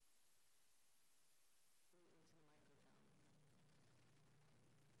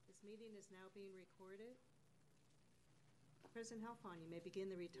This meeting is now being recorded. President Helfand, you may begin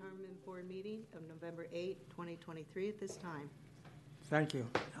the Retirement Board meeting of November 8, 2023 at this time. Thank you.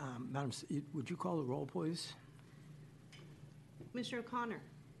 Madam, would you call the roll, please? Commissioner O'Connor.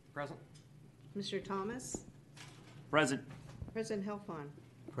 Present. Commissioner Thomas. Present. President Helfand.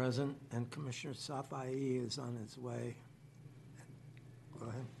 Present. And Commissioner Safai is on his way. Go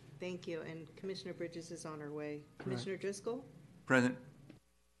ahead. Thank you. And Commissioner Bridges is on her way. Commissioner Driscoll. Present.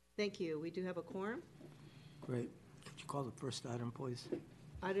 Thank you. We do have a quorum. Great. Could you call the first item, please?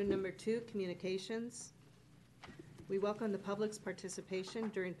 Item number 2, communications. We welcome the public's participation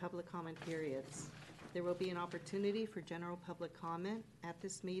during public comment periods. There will be an opportunity for general public comment at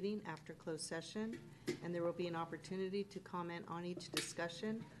this meeting after closed session, and there will be an opportunity to comment on each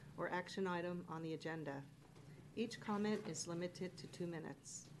discussion or action item on the agenda. Each comment is limited to 2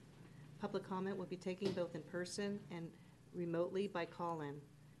 minutes. Public comment will be taken both in person and remotely by call-in.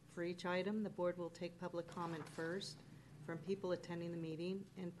 For each item, the board will take public comment first from people attending the meeting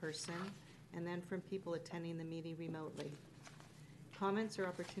in person and then from people attending the meeting remotely. Comments or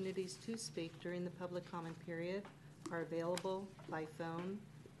opportunities to speak during the public comment period are available by phone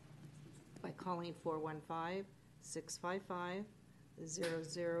by calling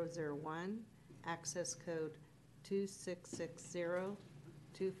 415-655-0001, access code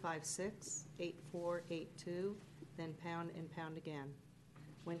 2660-256-8482, then pound and pound again.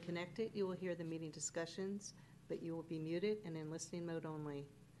 When connected, you will hear the meeting discussions, but you will be muted and in listening mode only.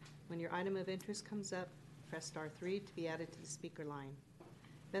 When your item of interest comes up, press star 3 to be added to the speaker line.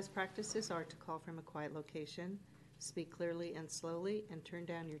 Best practices are to call from a quiet location, speak clearly and slowly, and turn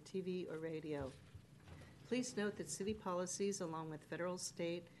down your TV or radio. Please note that city policies, along with federal,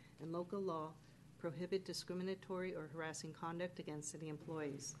 state, and local law, prohibit discriminatory or harassing conduct against city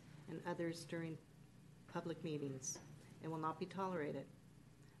employees and others during public meetings and will not be tolerated.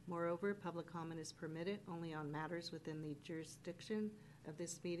 Moreover, public comment is permitted only on matters within the jurisdiction of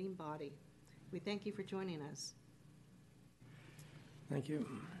this meeting body. We thank you for joining us. Thank you.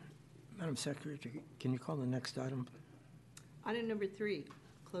 Madam Secretary, can you call the next item? Item number 3,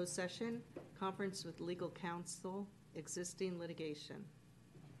 closed session, conference with legal counsel, existing litigation.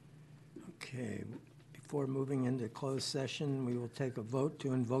 Okay. Before moving into closed session, we will take a vote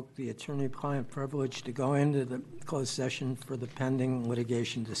to invoke the attorney-client privilege to go into the closed session for the pending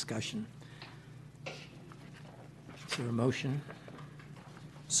litigation discussion. Is there a motion?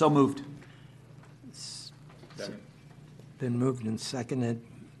 So moved. It's been moved and seconded.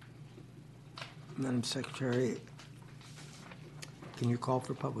 Madam Secretary, can you call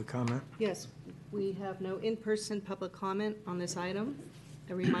for public comment? Yes, we have no in-person public comment on this item.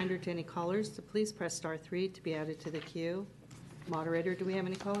 A reminder to any callers to please press star 3 to be added to the queue. Moderator, do we have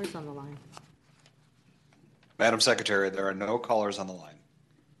any callers on the line? Madam Secretary, there are no callers on the line.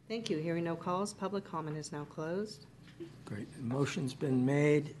 Thank you. Hearing no calls, public comment is now closed. Great. The motion's been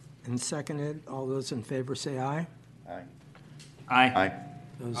made and seconded. All those in favor say aye. Aye. Aye.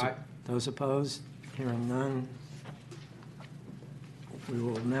 Those opposed? Hearing none. We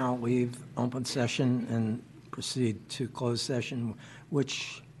will now leave open session and proceed to closed session,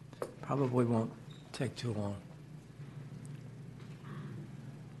 which probably won't take too long.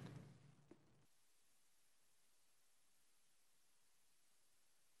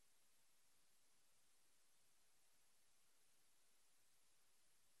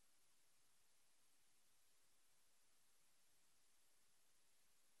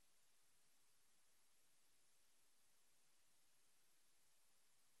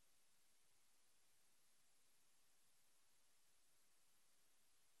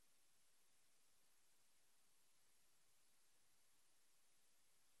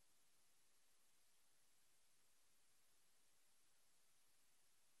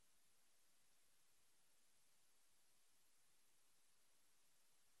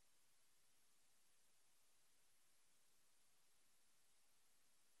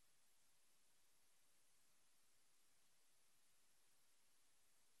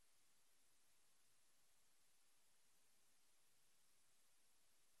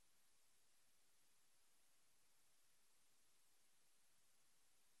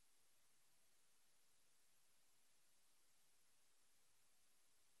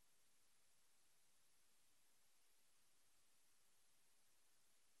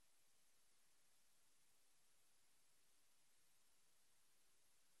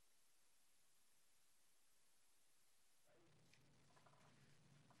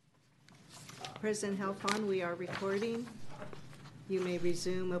 President Helfand, we are recording. You may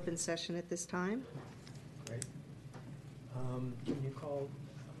resume open session at this time. Great. Can you call?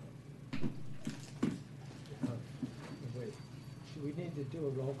 Wait. Do we need to to do a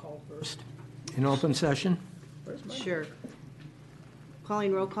roll call first in open session? Sure.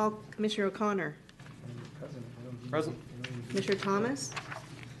 Calling roll call, Commissioner O'Connor. Present. Commissioner Thomas?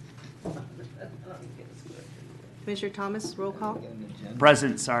 Commissioner Thomas, roll call.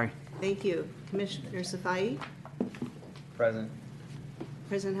 Present, sorry. Thank you. Commissioner Safai? Present.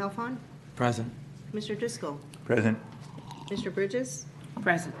 President Helfon? Present. Commissioner Driscoll? Present. Commissioner Bridges?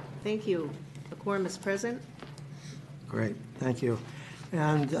 Present. Thank you. The quorum is present. Great, thank you.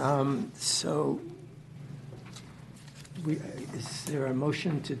 And so, is there a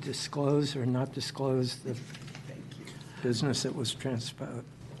motion to disclose or not disclose the business that was transpired?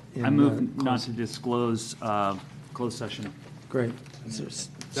 I move not to disclose closed session. Great. Is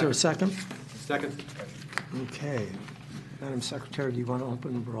there a second? Second. Okay. Madam Secretary, do you want to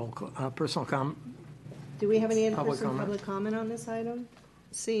open roll call, personal comment? Do we have any Public in-person comment? public comment on this item?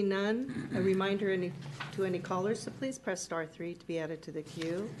 Seeing none, a reminder to any callers to please press star 3 to be added to the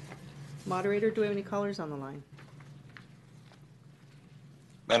queue. Moderator, do we have any callers on the line?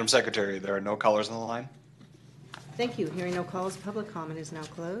 Madam Secretary, there are no callers on the line. Thank you. Hearing no calls, public comment is now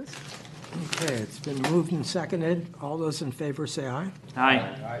closed. Okay, it's been moved and seconded. All those in favor say aye.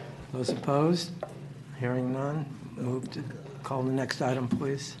 Aye. Those opposed? Hearing none, move to call the next item,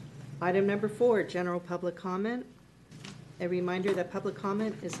 please. Item number 4, general public comment. A reminder that public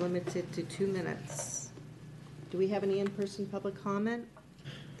comment is limited to 2 minutes. Do we have any in-person public comment?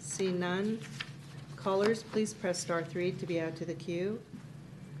 See none. Callers, please press star 3 to be added to the queue.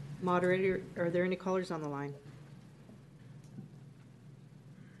 Moderator, are there any callers on the line?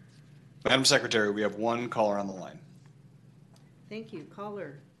 Madam Secretary, we have one caller on the line. Thank you.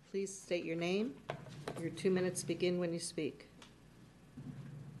 Caller, please state your name. Your 2 minutes begin when you speak.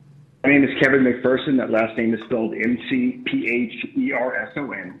 My name is Kevin McPherson. That last name is spelled McPherson.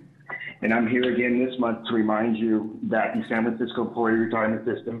 And I'm here again this month to remind you that the San Francisco Employee Retirement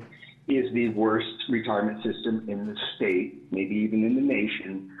System is the worst retirement system in the state, maybe even in the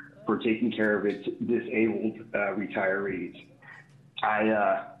nation, for taking care of its disabled retirees.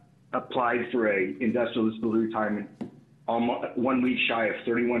 I applied for a industrial disability retirement almost 1 week shy of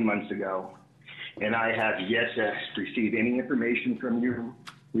 31 months ago, and I have yet to receive any information from you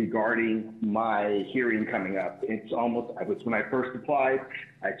regarding my hearing coming up. It's almost, when I first applied,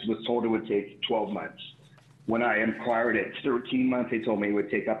 I was told it would take 12 months. When I inquired at 13 months, they told me it would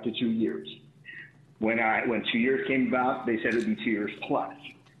take up to 2 years. When 2 years came about, they said it would be 2 years plus.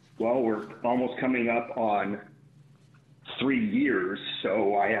 Well, we're almost coming up on 3 years,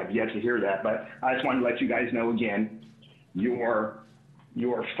 so I have yet to hear that. But I just wanted to let you guys know again, you're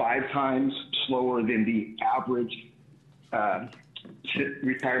 5 times slower than the average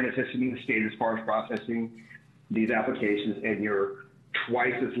retirement system in the state as far as processing these applications, and you're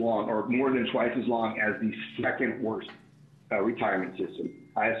twice as long or more than twice as long as the second worst retirement system.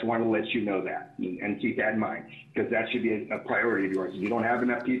 I just want to let you know that and keep that in mind, because that should be a priority of yours. If you don't have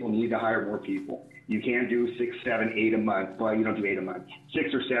enough people, you need to hire more people. You can't do 6, 7, 8 a month. Well, you don't do 8 a month,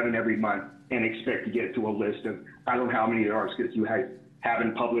 6 or 7 every month and expect to get to a list of, I don't know how many there are, because you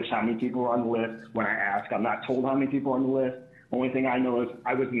haven't published how many people are on the list. When I ask, I'm not told how many people are on the list. Only thing I know is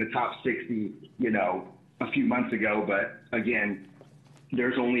I was in the top 60, a few months ago, but again,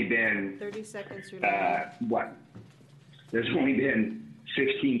 there's only been 30 seconds remaining. There's only been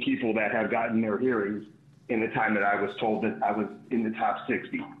 16 people that have gotten their hearings in the time that I was told that I was in the top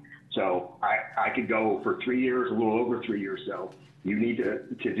 60. So I could go for 3 years, a little over 3 years. So you need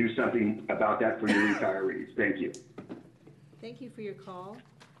to do something about that for your retirees. Thank you. Thank you for your call.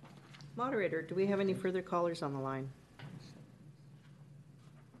 Moderator, do we have any further callers on the line?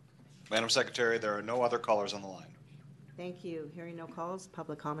 Madam Secretary, there are no other callers on the line. Thank you. Hearing no calls,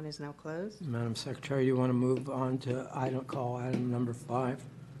 public comment is now closed. Madam Secretary, you want to move on to item number 5?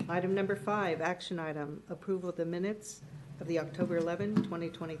 Item number 5, action item, approval of the minutes of the October 11,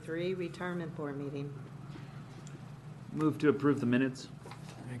 2023 Retirement Board meeting. Move to approve the minutes.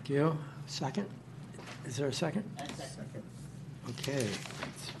 Thank you. Second? Is there a second? Second. Okay.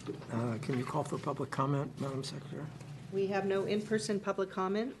 Can you call for public comment, Madam Secretary? We have no in-person public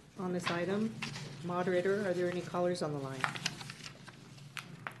comment on this item. Moderator, are there any callers on the line?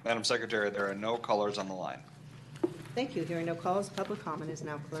 Madam Secretary, there are no callers on the line. Thank you. Hearing no calls, public comment is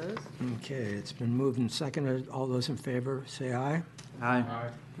now closed. Okay, it's been moved and seconded. All those in favor, say aye. Aye.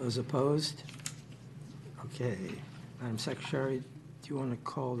 Those opposed? Okay. Madam Secretary, do you want to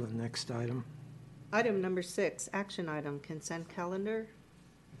call the next item? Item number 6, action item, consent calendar.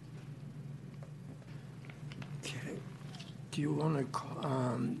 Okay. Do you want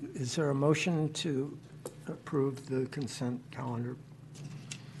to, is there a motion to approve the consent calendar?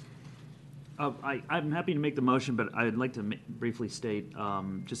 I'm happy to make the motion, but I'd like to briefly state,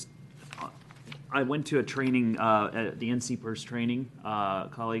 I went to a training, at the NC training,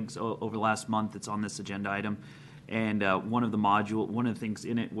 colleagues, over the last month. It's on this agenda item. And one of the things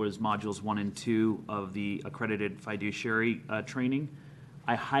in it was modules 1 and 2 of the accredited fiduciary training.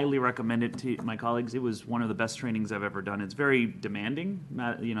 I highly recommend it to my colleagues. It was one of the best trainings I've ever done. It's very demanding,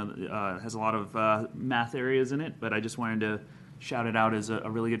 has a lot of math areas in it, but I just wanted to shout it out as a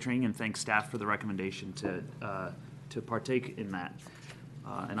really good training and thank staff for the recommendation to partake in that.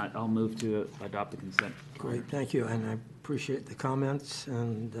 And I'll move to adopt the consent. Great, thank you, and I appreciate the comments,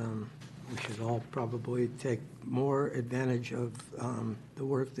 and we should all probably take more advantage of the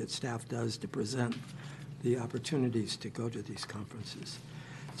work that staff does to present the opportunities to go to these conferences.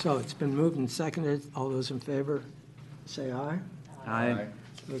 So it's been moved and seconded. All those in favor, say aye. Aye.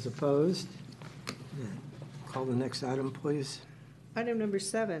 Those opposed? Yeah. Call the next item, please. Item number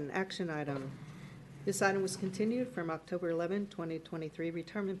 7, action item. This item was continued from October 11, 2023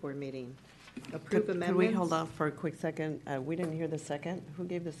 Retirement Board meeting. Approve amendments. Could we hold off for a quick second? We didn't hear the second. Who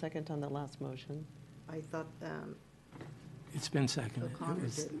gave the second on the last motion? I thought It's been seconded. O'Connor It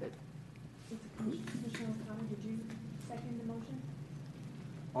was- did, but Commissioner O'Connor, did you second the motion?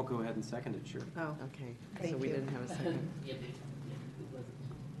 I'll go ahead and second it, sure. oh, Okay, so Thank we you. didn't have a second.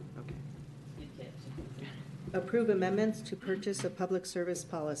 Okay. approve amendments to purchase a public service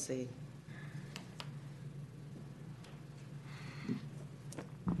policy.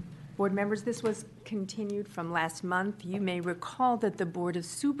 Board members, this was continued from last month. You may recall that the Board of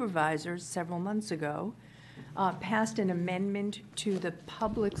Supervisors several months ago passed an amendment to the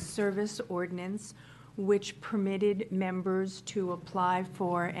Public Service Ordinance which permitted members to apply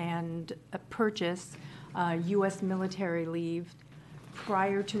for and purchase U.S. military leave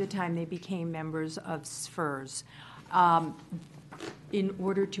prior to the time they became members of SFERS. In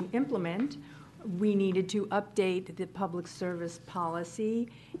order to implement, we needed to update the public service policy,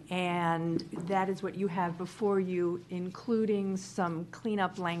 and that is what you have before you, including some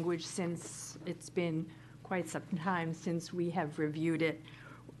cleanup language since it's been quite some time since we have reviewed it.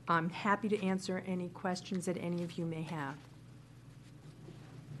 I'm happy to answer any questions that any of you may have.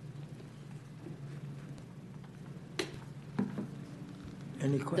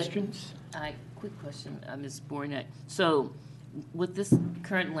 Any questions? Quick question, Ms. Bornak. So with this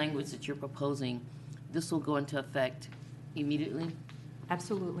current language that you're proposing, this will go into effect immediately?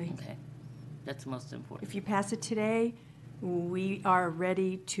 Absolutely. Okay, that's most important. If you pass it today, we are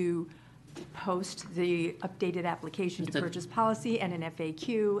ready to post the updated application to purchase policy and an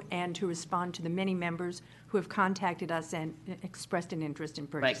FAQ, and to respond to the many members who have contacted us and expressed an interest in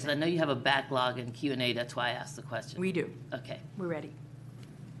Right, because I purchasing. know you have a backlog in Q&A, that's why I asked the question. We do. Okay, We're ready.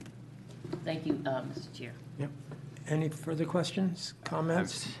 thank you, Mr. Chair. Yep. Any further questions,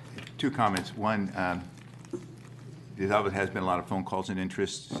 comments? Two comments. One, there has been a lot of phone calls and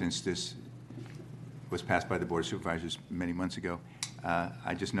interest since this was passed by the Board of Supervisors many months ago.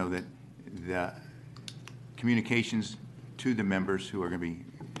 I just know that the communications to the members who are going to be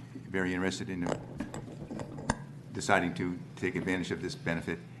very interested in deciding to take advantage of this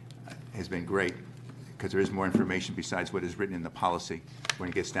benefit has been great, because there is more information besides what is written in the policy when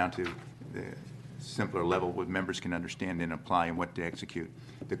it gets down to the simpler level what members can understand and apply and what to execute.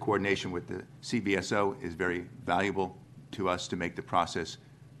 The coordination with the CVSO is very valuable to us to make the process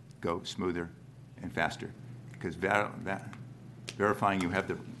go smoother and faster, because verifying you have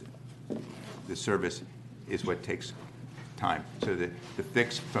the service is what takes time. So the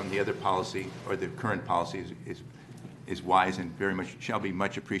fix from the other policy or the current policy is wise and very much shall be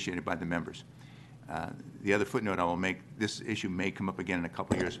much appreciated by the members. The other footnote I will make, this issue may come up again in a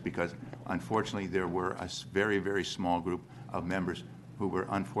couple of years, because unfortunately there were a very, very small group of members who were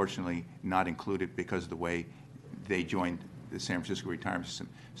unfortunately not included because of the way they joined the San Francisco retirement system.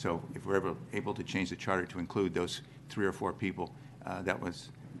 So if we're ever able to change the charter to include those 3 or 4 people,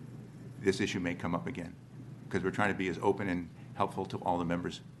 this issue may come up again, because we're trying to be as open and helpful to all the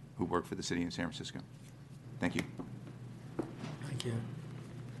members who work for the city in San Francisco. Thank you. Thank you.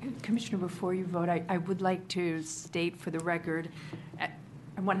 Commissioner, before you vote, I would like to state for the record, I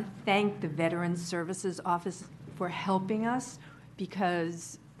want to thank the Veterans Services Office for helping us,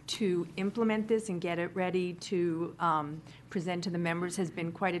 because to implement this and get it ready to present to the members has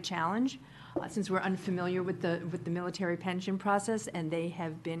been quite a challenge, since we're unfamiliar with the military pension process, and they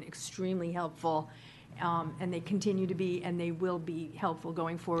have been extremely helpful, and they continue to be, and they will be helpful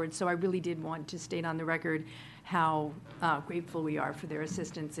going forward. So I really did want to state on the record how grateful we are for their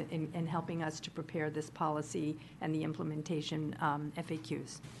assistance in helping us to prepare this policy and the implementation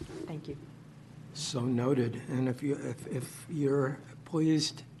FAQs. Thank you. So noted. And if you're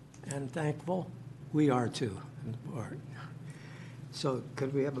pleased and thankful. We are too, in the board. So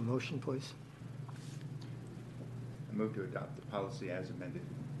could we have a motion, please? I move to adopt the policy as amended.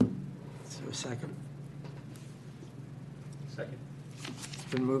 Is there a second? Second. It's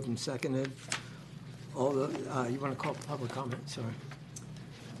been moved and seconded. All the, you want to call public comment, sorry.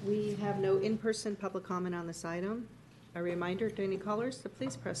 We have no in-person public comment on this item. A reminder to any callers to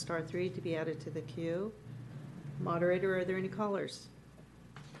please press *3 to be added to the queue. Moderator, are there any callers?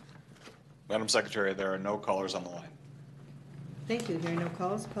 Madam Secretary, there are no callers on the line. Thank you. Hearing no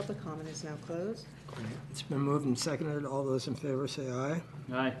calls, public comment is now closed. It's been moved and seconded. All those in favor say aye.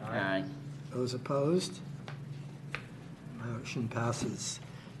 Aye. Aye. Those opposed? Motion passes.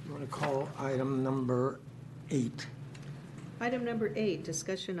 You want to call item number 8? Item number 8,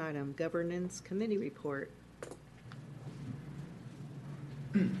 discussion item, Governance Committee Report.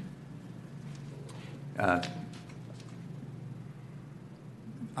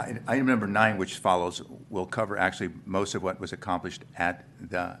 Item number 9, which follows, will cover actually most of what was accomplished at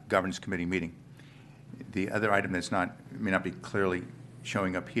the Governance Committee meeting. The other item that's may not be clearly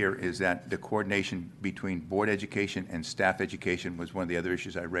showing up here is that the coordination between board education and staff education was one of the other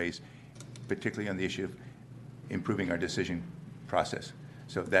issues I raised, particularly on the issue of improving our decision process.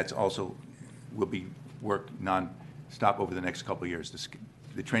 So that's also will be worked non-stop over the next couple of years.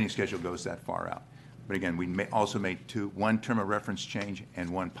 The training schedule goes that far out. But again, we also made one term of reference change and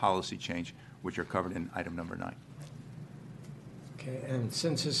one policy change, which are covered in item number 9. Okay, and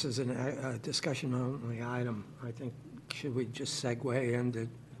since this is a discussion only item, I think, should we just segue into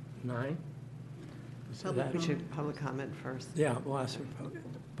 9? Public We should public comment first. Yeah, we'll ask for public.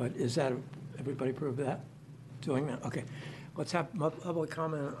 But is that, everybody approve of that? Doing that? Okay. Let's have public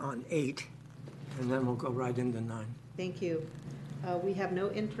comment on 8, and then we'll go right into 9. Thank you. We have no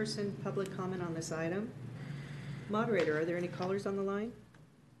in-person public comment on this item. Moderator, are there any callers on the line?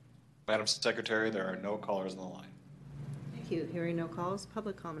 Madam Secretary, there are no callers on the line. Thank you. Hearing no calls,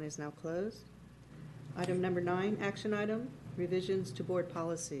 public comment is now closed. Item number 9, action item, revisions to board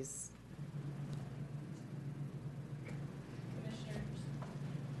policies.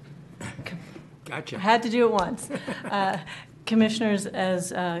 Gotcha. I had to do it once. Commissioners,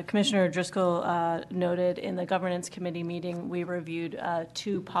 as Commissioner Driscoll noted in the Governance Committee meeting, we reviewed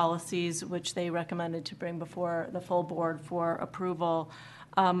 2 policies which they recommended to bring before the full board for approval.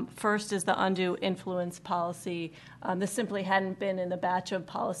 First is the undue influence policy. This simply hadn't been in the batch of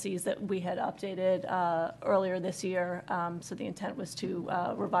policies that we had updated earlier this year. So the intent was to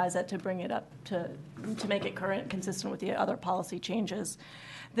revise that to bring it up to make it current, consistent with the other policy changes.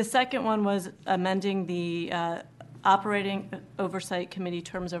 The second one was amending the Operating Oversight Committee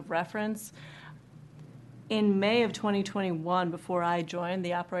terms of reference. In May of 2021, before I joined,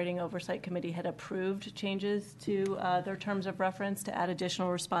 the Operating Oversight Committee had approved changes to their terms of reference to add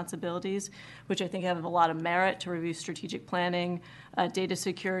additional responsibilities, which I think have a lot of merit to review strategic planning, data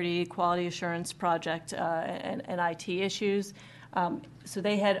security, quality assurance project, and IT issues. So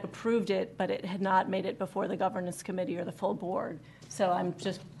they had approved it, but it had not made it before the Governance Committee or the full board. So I'm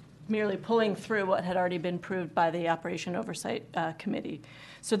just merely pulling through what had already been approved by the Operation Oversight Committee.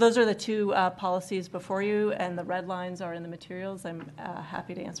 So those are the 2 policies before you, and the red lines are in the materials. I'm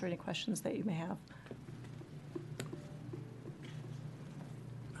happy to answer any questions that you may have.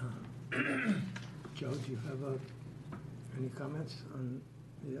 Joe, do you have any comments on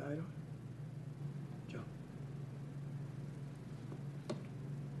the item? Joe?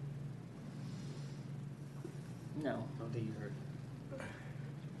 No. Don't think you heard.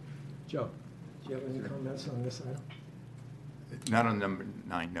 Joe, do you have any comments on this item? Not on number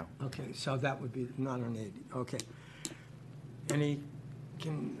 9, no. Okay, so that would be not on 8. Okay.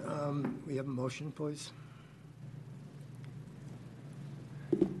 Can we have a motion, please?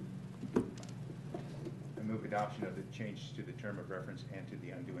 I move adoption of the change to the term of reference and to the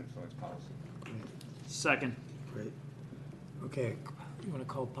undue influence policy. Second. Great. Okay, you want to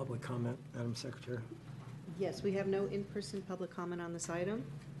call public comment, Madam Secretary? Yes, we have no in-person public comment on this item.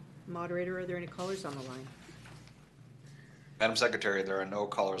 Moderator, are there any callers on the line? Madam Secretary, there are no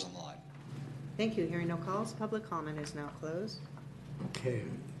callers on the line. Thank you. Hearing no calls, public comment is now closed. Okay.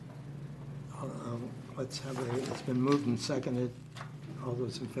 Let's have it's been moved and seconded. All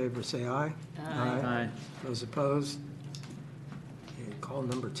those in favor say aye. Aye. Those opposed? Okay, call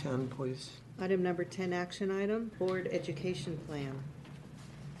number 10, please. Item number 10, action item, board education plan.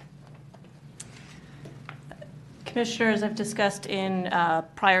 Commissioners, I've discussed in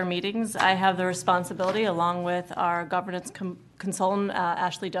prior meetings, I have the responsibility, along with our governance consultant,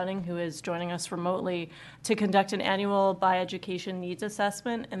 Ashley Dunning, who is joining us remotely, to conduct an annual bioeducation needs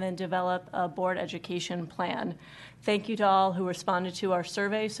assessment and then develop a board education plan. Thank you to all who responded to our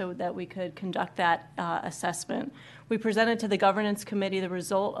survey so that we could conduct that assessment. We presented to the governance committee the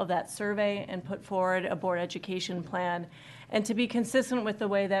result of that survey and put forward a board education plan. And to be consistent with the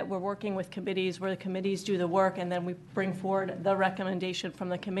way that we're working with committees, where the committees do the work and then we bring forward the recommendation from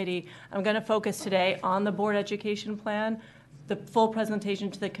the committee, I'm going to focus today on the board education plan. The full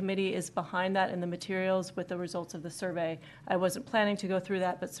presentation to the committee is behind that in the materials with the results of the survey. I wasn't planning to go through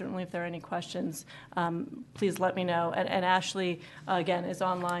that, but certainly if there are any questions, please let me know. And Ashley, again, is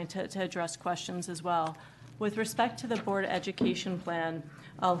online to address questions as well. With respect to the board education plan,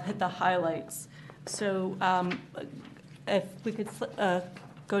 I'll hit the highlights. So if we could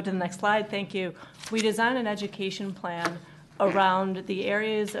go to the next slide, thank you. We designed an education plan around the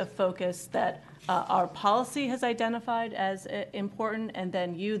areas of focus that our policy has identified as important, and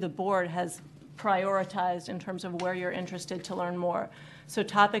then you, the board, has prioritized in terms of where you're interested to learn more. So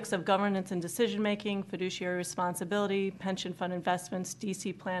topics of governance and decision-making, fiduciary responsibility, pension fund investments,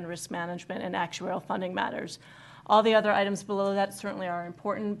 DC plan, risk management, and actuarial funding matters. All the other items below that certainly are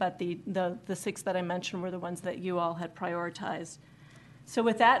important, but the 6 that I mentioned were the ones that you all had prioritized. So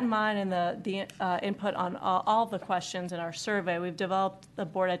with that in mind and the input on all the questions in our survey, we've developed the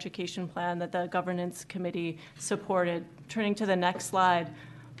board education plan that the governance committee supported. Turning to the next slide,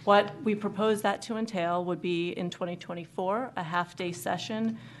 what we propose that to entail would be in 2024, a half-day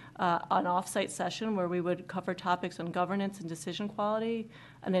session, an off-site session where we would cover topics on governance and decision quality,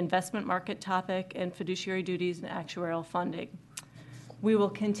 an investment market topic, and fiduciary duties and actuarial funding. We will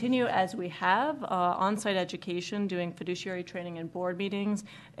continue as we have on-site education, doing fiduciary training and board meetings,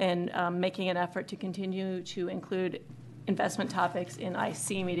 and making an effort to continue to include investment topics in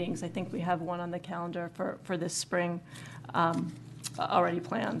IC meetings. I think we have one on the calendar for this spring already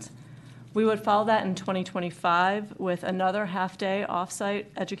planned. We would follow that in 2025 with another half-day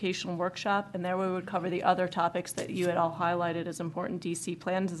off-site educational workshop, and there we would cover the other topics that you had all highlighted as important: DC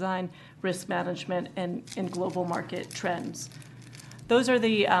plan design, risk management, and global market trends. Those are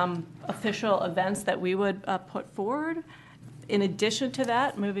the official events that we would put forward. In addition to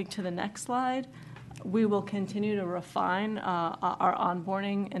that, moving to the next slide, we will continue to refine our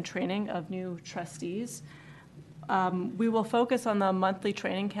onboarding and training of new trustees. We will focus on the monthly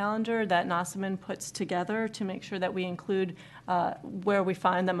training calendar that NASAMN puts together to make sure that we include, where we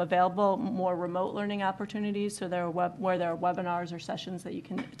find them available, more remote learning opportunities, so where there are webinars or sessions that you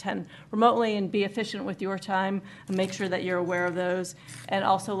can attend remotely and be efficient with your time, and make sure that you're aware of those, and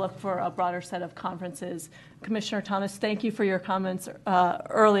also look for a broader set of conferences. Commissioner Thomas, thank you for your comments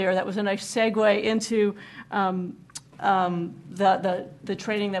earlier. That was a nice segue into the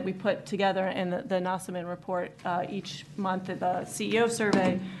training that we put together in the NASAMN report each month at the CEO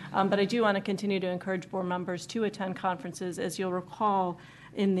survey. But I do want to continue to encourage board members to attend conferences. As you'll recall,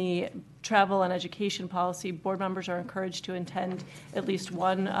 in the travel and education policy, board members are encouraged to attend at least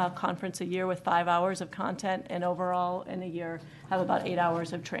one conference a year with 5 hours of content, and overall in a year have about 8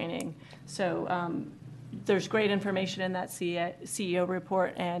 hours of training. So there's great information in that CEO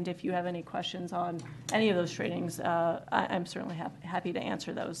report, and if you have any questions on any of those trainings, I'm certainly happy to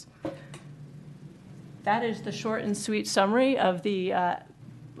answer those. That is the short and sweet summary of the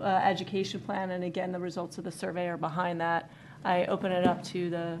education plan, and again, the results of the survey are behind that. I open it up to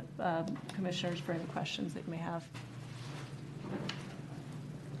the commissioners for any questions that you may have.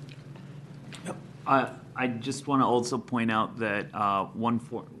 I just want to also point out that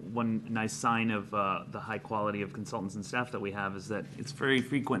one nice sign of the high quality of consultants and staff that we have is that it's very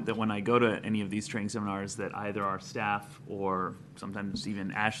frequent that when I go to any of these training seminars that either our staff or sometimes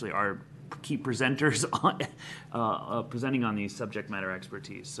even Ashley are key presenters on, presenting on these subject matter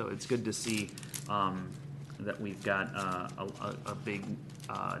expertise. So it's good to see that we've got a big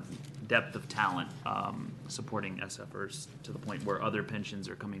depth of talent supporting SFers to the point where other pensions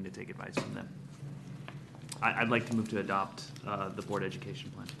are coming to take advice from them. I'd like to move to adopt the board education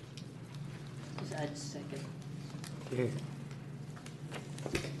plan. I'd second. Okay.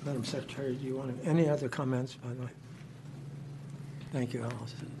 Madam Secretary, do you want any other comments, by the way? Thank you,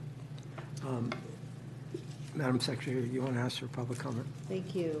 Allison. Madam Secretary, do you want to ask for public comment?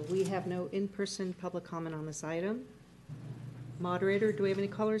 Thank you. We have no in-person public comment on this item. Moderator, do we have any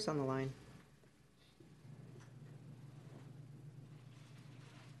callers on the line?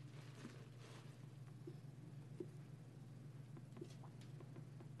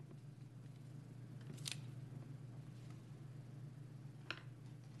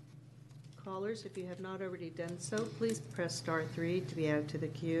 callers. If you have not already done so, please press star 3 to be added to the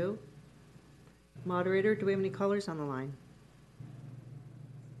queue. Moderator, do we have any callers on the line?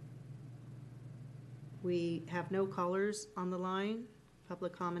 We have no callers on the line.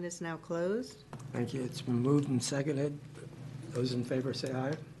 Public comment is now closed. Thank you. It's been moved and seconded. Those in favor say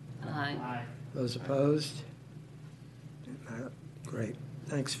aye. Aye. Those opposed? Great.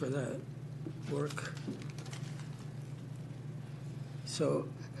 Thanks for that work. So,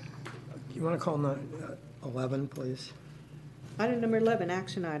 you want to call 11, please? Item number 11,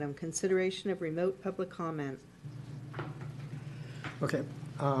 action item, consideration of remote public comment. Okay.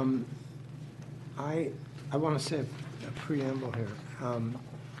 I want to say a preamble here.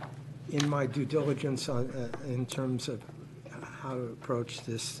 In my due diligence in terms of how to approach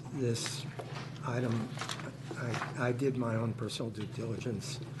this item, I did my own personal due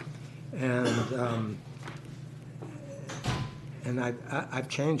diligence, and I've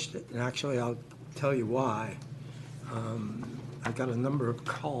changed it. And actually, I'll tell you why. I got a number of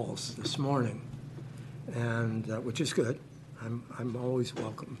calls this morning, and which is good. I'm always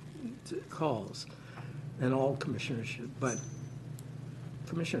welcome to calls, and all commissioners should. But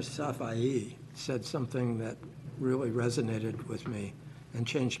Commissioner Safai said something that really resonated with me and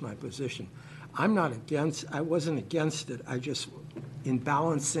changed my position. I wasn't against it. I just, in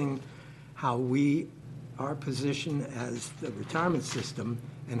balancing how our position as the retirement system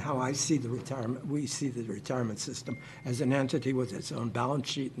and how we see the retirement system as an entity with its own balance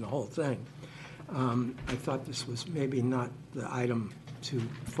sheet and the whole thing. I thought this was maybe not the item to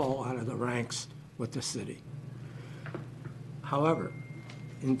fall out of the ranks with the city. However,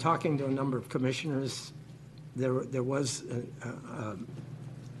 in talking to a number of commissioners, there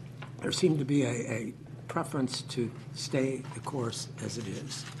seemed to be a preference to stay the course as it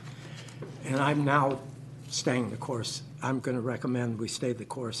is. And I'm now staying the course. I'm going to recommend we stay the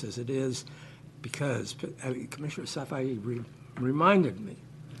course as it is because Commissioner Safai reminded me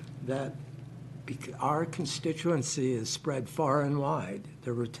that our constituency is spread far and wide.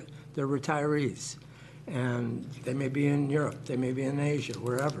 They're retirees. And they may be in Europe, they may be in Asia,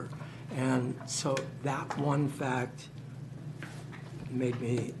 wherever. And so that one fact made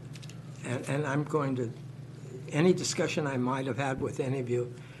me, and I'm going to, any discussion I might have had with any of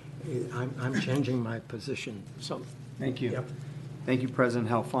you, I'm changing my position. So, Thank you. Yep. Thank you, President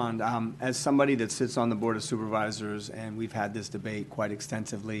Helfand. As somebody that sits on the Board of Supervisors, and we've had this debate quite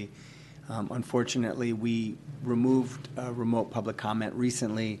extensively, unfortunately, we removed remote public comment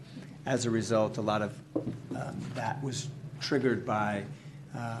recently. As a result, a lot of that was triggered by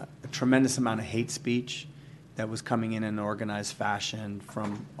a tremendous amount of hate speech that was coming in an organized fashion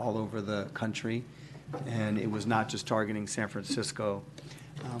from all over the country, and it was not just targeting San Francisco.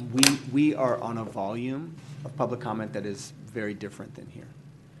 We are on a volume of public comment that is very different than here.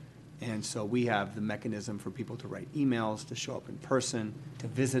 And so we have the mechanism for people to write emails, to show up in person, to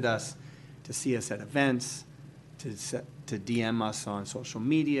visit us, to see us at events, to DM us on social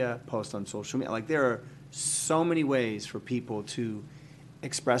media, post on social media. Like, there are so many ways for people to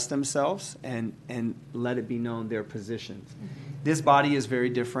express themselves and let it be known their positions. This body is very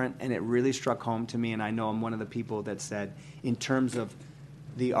different, and it really struck home to me, and I know I'm one of the people that said, in terms of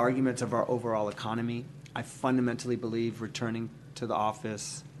the arguments of our overall economy, I fundamentally believe returning to the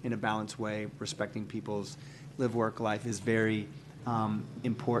office in a balanced way, respecting people's live, work, life is very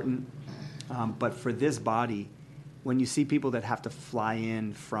important. But for this body, when you see people that have to fly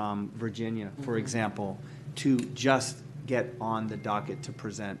in from Virginia, for example, to just get on the docket to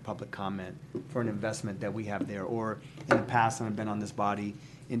present public comment for an investment that we have there, or in the past, when I've been on this body,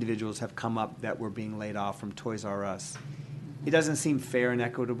 individuals have come up that were being laid off from Toys R Us. It doesn't seem fair and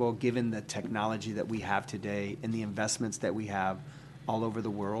equitable given the technology that we have today and the investments that we have all over the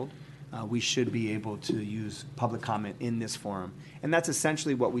world. We should be able to use public comment in this forum. And that's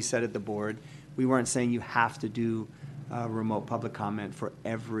essentially what we said at the board. We weren't saying you have to do remote public comment for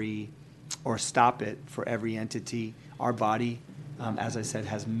every, or stop it for every entity. Our body, as I said,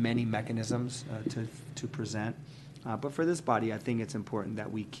 has many mechanisms to present. But for this body, I think it's important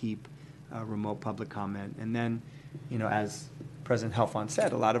that we keep remote public comment. And then, as President Helfand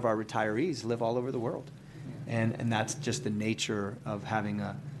said, a lot of our retirees live all over the world. And that's just the nature of having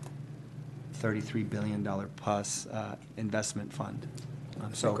a $33 billion plus investment fund. I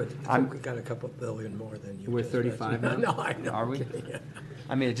think we got a couple billion more than you. We're 35 now? No, I know. Are we? Yeah.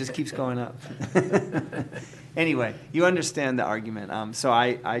 I mean, it just keeps going up. Anyway, you understand the argument. So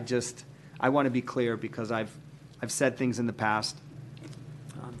I want to be clear because I've said things in the past,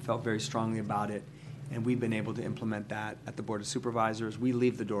 felt very strongly about it, and we've been able to implement that at the Board of Supervisors. We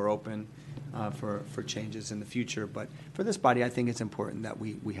leave the door open. for changes in the future. But for this body, I think it's important that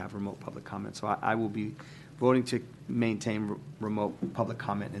we have remote public comment. So I will be voting to maintain remote public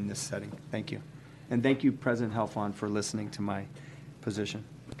comment in this setting. Thank you. And thank you, President Helfand, for listening to my position.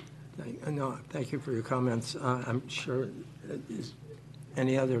 No, thank you for your comments. I'm sure, is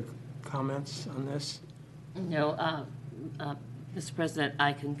any other comments on this? No, Mr. President,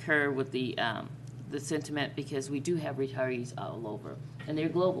 I concur with the sentiment because we do have retirees all over, and they're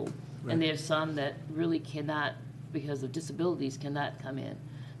global. Right. And there's some that really cannot, because of disabilities, cannot come in.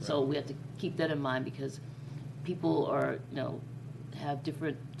 So we have to keep that in mind because people are, have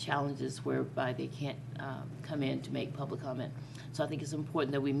different challenges whereby they can't come in to make public comment. So I think it's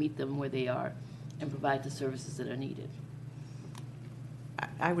important that we meet them where they are and provide the services that are needed.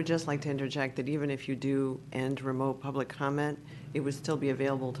 I would just like to interject that even if you do end remote public comment, it would still be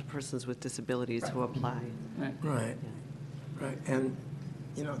available to persons with disabilities who apply. Right. And,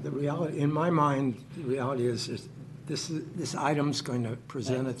 the reality, in my mind, the reality is this item's going to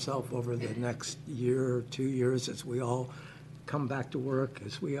present itself over the next year or 2 years as we all come back to work,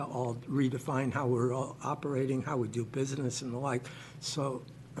 as we all redefine how we're all operating, how we do business and the like. So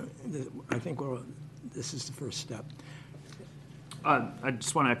I think this is the first step. I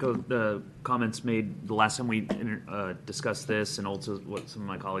just want to echo the comments made the last time we discussed this, and also what some of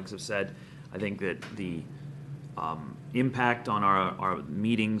my colleagues have said. I think that the impact on our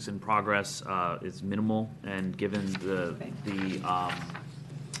meetings and progress is minimal, and given the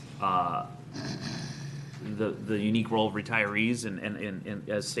unique role of retirees and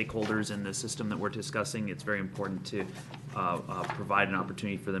as stakeholders in the system that we're discussing, it's very important to provide an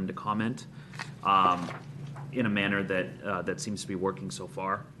opportunity for them to comment in a manner that seems to be working so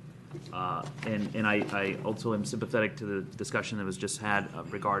far. And I also am sympathetic to the discussion that was just had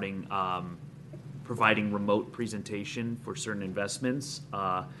regarding providing remote presentation for certain investments.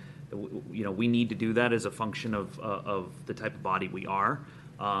 We need to do that as a function of the type of body we are,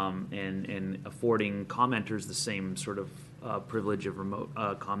 and affording commenters the same sort of privilege of remote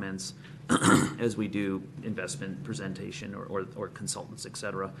comments as we do investment presentation or consultants, et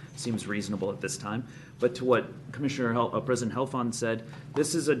cetera, seems reasonable at this time. But to what President Helfand said,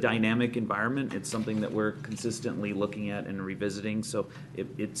 this is a dynamic environment. It's something that we're consistently looking at and revisiting. So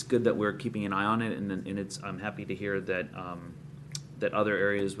it's good that we're keeping an eye on it, and I'm happy to hear that that other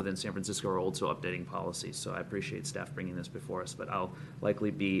areas within San Francisco are also updating policies. So I appreciate staff bringing this before us, but I'll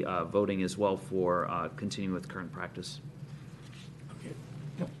likely be voting as well for continuing with current practice.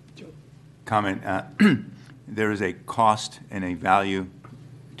 Comment. There is a cost and a value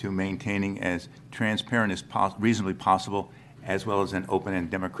to maintaining as transparent as reasonably possible, as well as an open and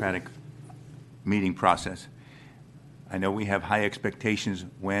democratic meeting process. I know we have high expectations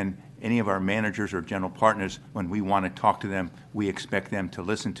when any of our managers or general partners, when we want to talk to them, we expect them to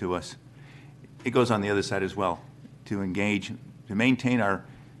listen to us. It goes on the other side as well, to engage, to maintain our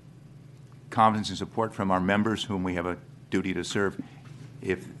confidence and support from our members, whom we have a duty to serve.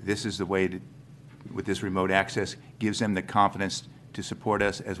 If this is the way with this remote access gives them the confidence to support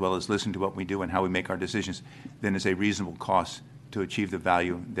us as well as listen to what we do and how we make our decisions, then it's a reasonable cost to achieve the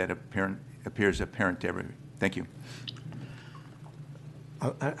value that appears apparent to everyone. Thank you.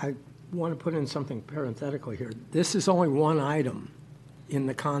 I want to put in something parenthetical here. This is only one item in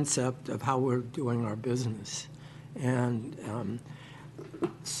the concept of how we're doing our business. And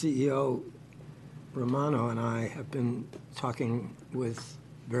CEO Romano and I have been talking with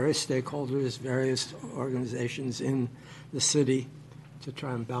various stakeholders, various organizations in the city to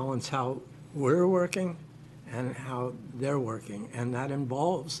try and balance how we're working and how they're working. And that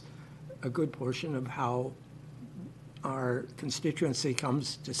involves a good portion of how our constituency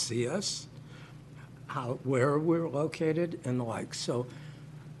comes to see us, where we're located, and the like. So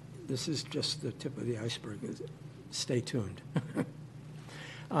this is just the tip of the iceberg. Stay tuned.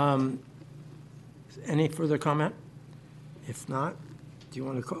 Any further comment? If not, do you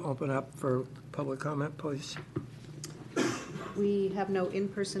want to open up for public comment, please? We have no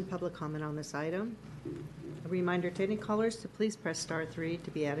in-person public comment on this item. A reminder to any callers to please press *3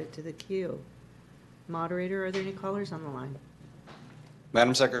 to be added to the queue. Moderator, are there any callers on the line?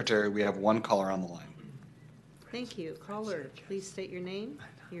 Madam Secretary, we have one caller on the line. Thank you. Caller, please state your name.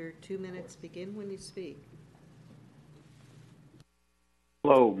 Your 2 minutes begin when you speak.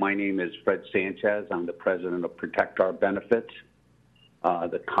 Hello, my name is Fred Sanchez. I'm the president of Protect Our Benefits.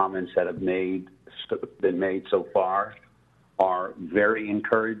 The comments that have been made so far are very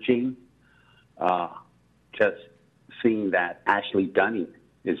encouraging. Just seeing that Ashley Dunning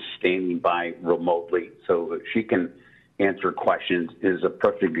is standing by remotely so that she can answer questions is a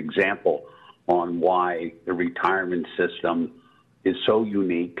perfect example on why the retirement system is so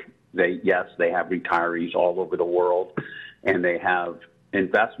unique They have retirees all over the world, and they have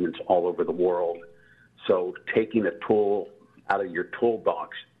investments all over the world. So taking a tool out of your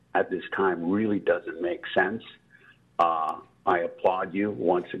toolbox at this time really doesn't make sense. I applaud you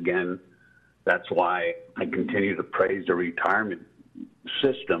once again. That's why I continue to praise the retirement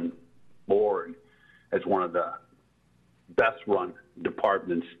system board as one of the best run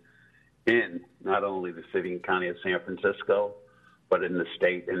departments in not only the city and county of San Francisco, but in the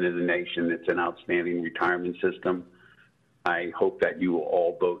state and in the nation. It's an outstanding retirement system. I hope that you will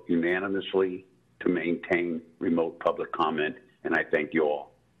all vote unanimously to maintain remote public comment, and I thank you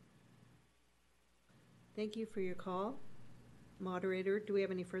all. Thank you for your call. Moderator, do we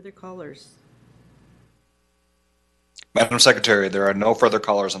have any further callers? Madam Secretary, there are no further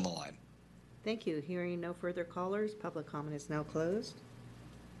callers on the line. Thank you. Hearing no further callers, public comment is now closed.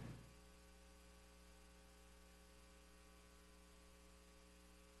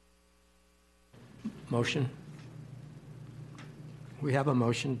 Motion? We have a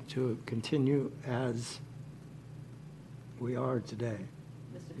motion to continue as we are today.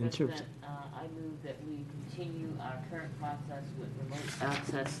 Mr. President, I move that we continue our current process with remote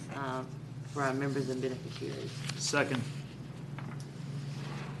access for our members and beneficiaries. Second.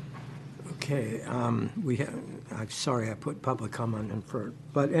 Okay, we have, I'm sorry, I put public comment in first,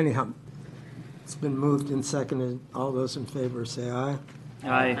 but anyhow, it's been moved and seconded. All those in favor say aye.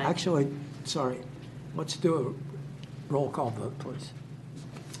 Aye. Actually, sorry, let's do a roll call vote, please.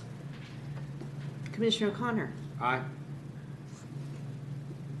 Commissioner O'Connor. Aye.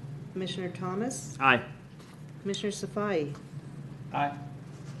 Commissioner Thomas. Aye. Commissioner Safai. Aye.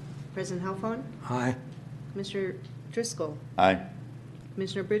 President Halfon. Aye. Commissioner Driscoll. Aye.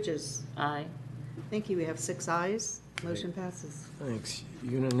 Commissioner Bridges. Aye. Thank you. We have 6 ayes. Motion passes. Thanks.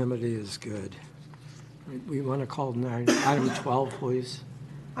 Unanimity is good. We want to call item 12, please.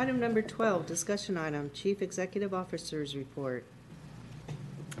 Item number 12, discussion item, Chief Executive Officer's Report.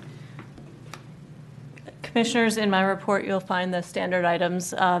 Commissioners, in my report, you'll find the standard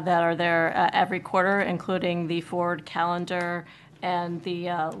items that are there every quarter, including the forward calendar and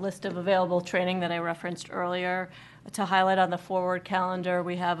the list of available training that I referenced earlier. To highlight on the forward calendar,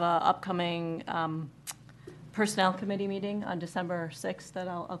 we have an upcoming Personnel Committee meeting on December 6th that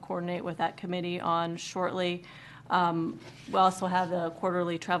I'll coordinate with that committee on shortly. We also have the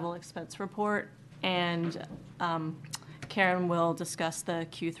quarterly travel expense report, and Karen will discuss the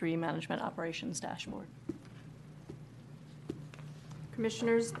Q3 management operations dashboard.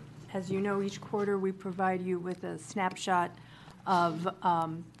 Commissioners, as you know, each quarter we provide you with a snapshot of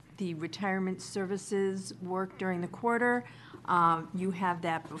the retirement services work during the quarter. You have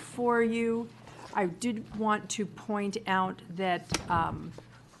that before you. I did want to point out that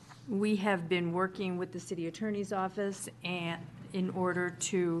we have been working with the City Attorney's Office and in order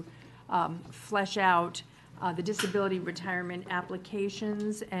to flesh out the disability retirement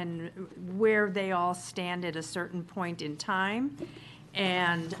applications and where they all stand at a certain point in time.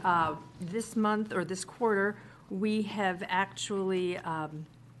 And this month or this quarter, we have actually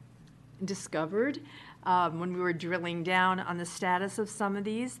discovered when we were drilling down on the status of some of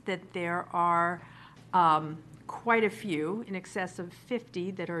these that there are quite a few, in excess of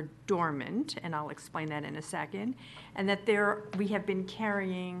 50, that are dormant, and I'll explain that in a second, and that we have been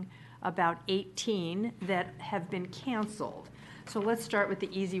carrying about 18 that have been canceled. So let's start with the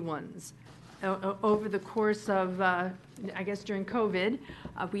easy ones. Over the course of, I guess during COVID,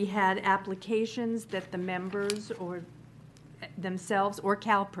 we had applications that the members or themselves or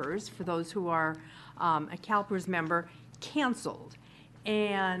CalPERS, for those who are a CalPERS member, canceled.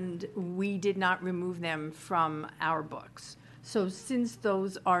 And we did not remove them from our books. So since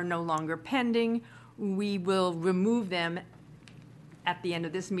those are no longer pending, we will remove them at the end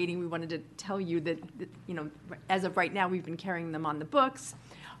of this meeting. We wanted to tell you that, you know, as of right now, we've been carrying them on the books.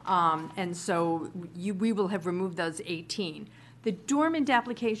 And so we will have removed those 18. The dormant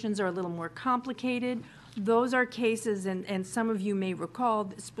applications are a little more complicated. Those are cases, and some of you may recall,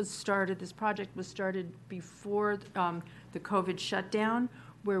 this project was started before the COVID shutdown,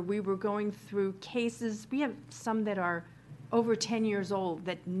 where we were going through cases. We have some that are over 10 years old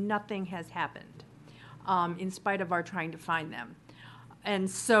that nothing has happened, in spite of our trying to find them. And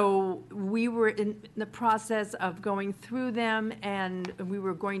so we were in the process of going through them, and we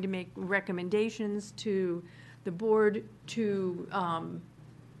were going to make recommendations to the board to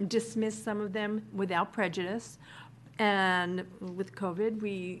dismiss some of them without prejudice. And with COVID,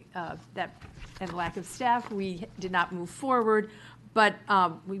 and lack of staff, we did not move forward. But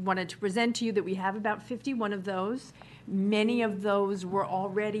we wanted to present to you that we have about 51 of those. Many of those were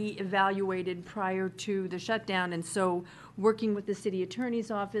already evaluated prior to the shutdown, and so working with the city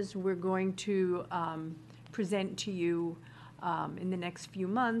attorney's office, we're going to present to you in the next few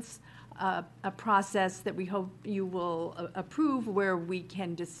months a process that we hope you will approve where we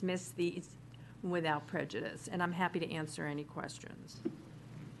can dismiss these without prejudice. And I'm happy to answer any questions.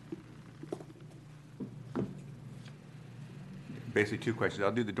 Basically, two questions.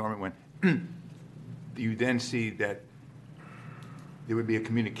 I'll do the dormant one. Do you then see that there would be a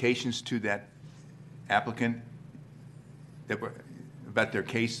communications to that applicant that were, about their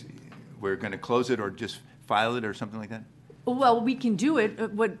case, we're going to close it or just file it or something like that? Well, we can do it.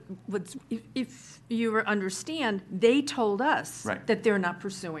 If you understand, they told us Right. that they're not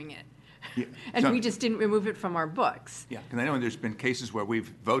pursuing it. Yeah. And So- we just didn't remove it from our books. Yeah, because I know there's been cases where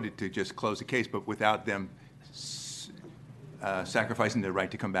we've voted to just close the case, but without them sacrificing their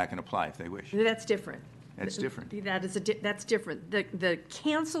right to come back and apply if they wish. That's different. That's different. That's different. The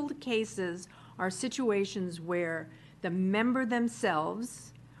canceled cases are situations where the member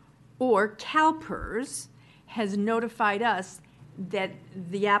themselves or CalPERS has notified us that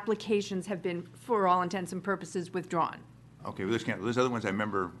the applications have been, for all intents and purposes, withdrawn. Okay, well, there's other ones I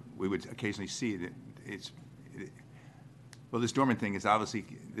remember we would occasionally see that well, this dormant thing is obviously,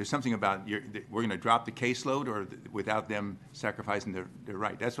 there's something about, we're going to drop the caseload or without them sacrificing their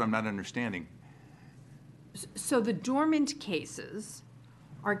right. That's what I'm not understanding. So the dormant cases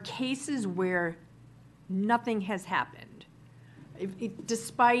are cases where nothing has happened.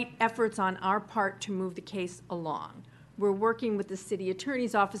 Despite efforts on our part to move the case along. We're working with the city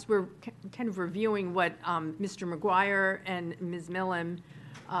attorney's office. We're kind of reviewing what Mr. McGuire and Ms. Millam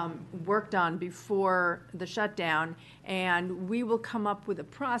worked on before the shutdown, and we will come up with a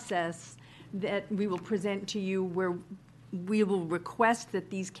process that we will present to you where we will request that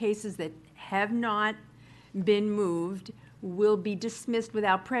these cases that have not been moved will be dismissed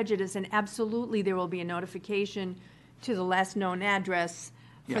without prejudice, and absolutely there will be a notification to the last known address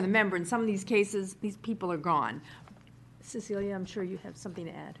for Yeah. the member. In some of these cases, these people are gone. Cecilia, I'm sure you have something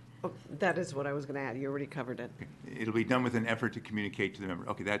to add. Oh, that is what I was going to add. You already covered it. It'll be done with an effort to communicate to the member.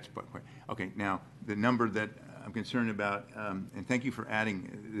 Okay, that's, okay, now, the number that I'm concerned about, and thank you for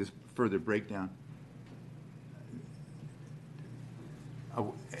adding this further breakdown.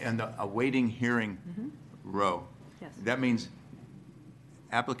 And the awaiting hearing row. Yes. That means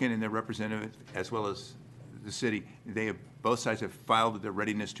applicant and their representative, as well as the city, both sides have filed their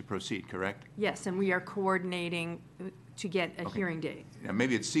readiness to proceed, correct? Yes, and we are coordinating to get a hearing date. Now,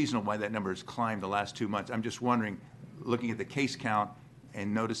 maybe it's seasonal why that number has climbed the last 2 months. I'm just wondering, looking at the case count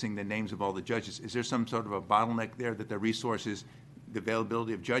and noticing the names of all the judges, is there some sort of a bottleneck there that the resources, the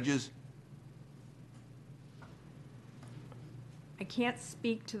availability of judges? I can't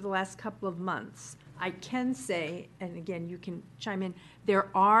speak to the last couple of months. I can say, and again, you can chime in, there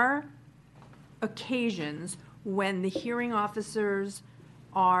are occasions when the hearing officers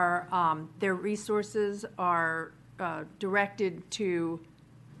are, their resources are directed to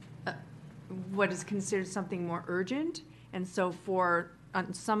what is considered something more urgent. And so for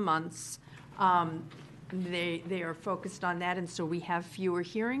some months, they are focused on that, and so we have fewer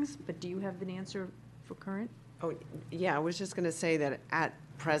hearings. But do you have an answer for current? Oh, yeah, I was just going to say that at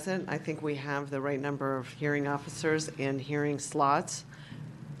present, I think we have the right number of hearing officers and hearing slots.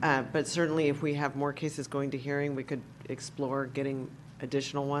 But certainly if we have more cases going to hearing, we could explore getting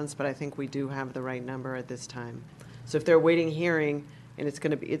additional ones, but I think we do have the right number at this time. So if they're waiting hearing and it's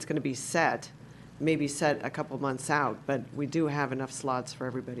going to be set, maybe set a couple months out, but we do have enough slots for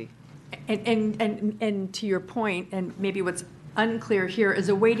everybody. And to your point, and maybe what's unclear here, is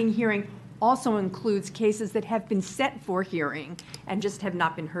a waiting hearing also includes cases that have been set for hearing and just have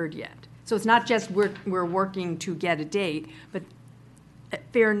not been heard yet. So it's not just we're working to get a date, but a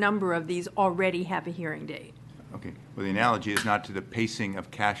fair number of these already have a hearing date. Okay, well, the analogy is not to the pacing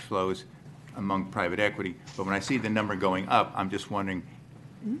of cash flows among private equity, but when I see the number going up, I'm just wondering,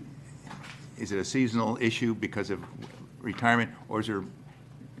 is it a seasonal issue because of retirement, or is there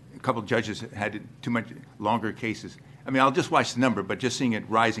a couple of judges had too much longer cases? I mean, I'll just watch the number, but just seeing it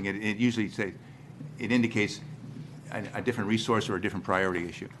rising, it usually it indicates a different resource or a different priority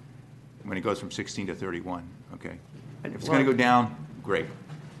issue when it goes from 16 to 31, okay? If it's going to go down, great.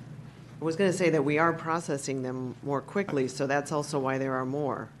 I was going to say that we are processing them more quickly, so that's also why there are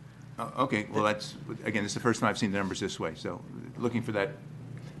more. Okay, well, that's, again, it's the first time I've seen the numbers this way, so looking for that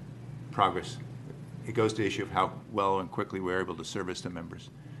progress. It goes to the issue of how well and quickly we're able to service the members.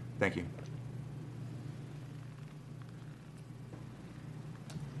 Thank you.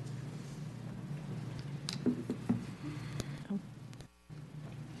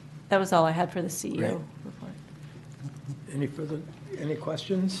 That was all I had for the CEO Great. report. Any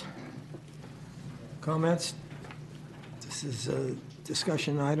questions? Comments? This is a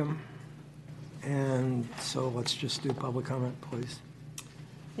discussion item, and so let's just do public comment, please.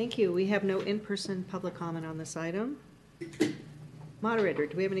 Thank you. We have no in-person public comment on this item. Moderator,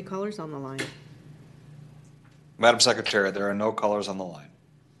 do we have any callers on the line? Madam Secretary, there are no callers on the line.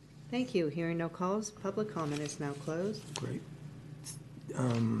 Thank you. Hearing no calls, public comment is now closed. Great.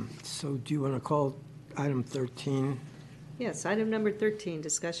 So do you want to call item 13? Yes, item number 13,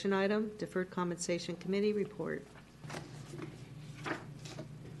 discussion item, Deferred Compensation Committee report.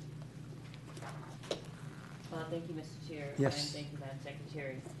 Well, thank you, Mr. Chair. Yes. And thank you, Madam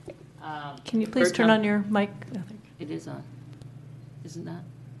Secretary. Can you please Deferred turn com- on your mic? It is on. Isn't that?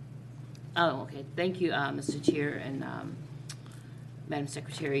 Oh, okay. Thank you, Mr. Chair and Madam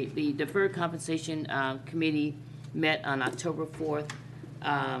Secretary. The Deferred Compensation Committee met on October 4th.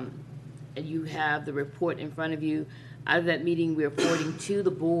 And you have the report in front of you. Out of that meeting, we are forwarding to the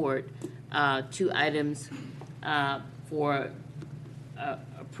board 2 items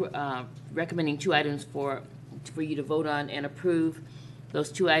recommending 2 items for you to vote on and approve.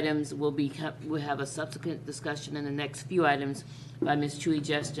 Those 2 items will have a subsequent discussion in the next few items by Ms. Chuy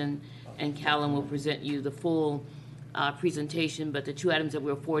Justin, and Callan will present you the full presentation, but the 2 items that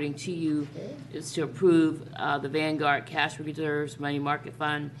we're forwarding to you is to approve the Vanguard Cash Reserves Money Market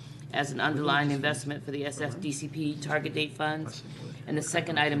Fund as an underlying investment for the SFDCP target date funds. And the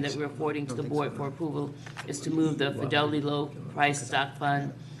second item that we're forwarding to the board for approval is to move the Fidelity Low Price Stock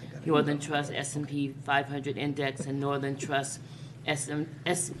Fund, Northern Trust S&P 500 Index, and Northern Trust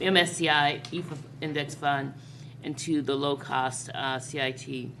MSCI EFA Index Fund into the low-cost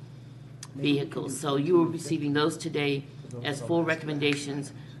CIT vehicles. So you are receiving those today as full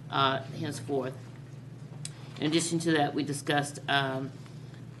recommendations henceforth. In addition to that, we discussed,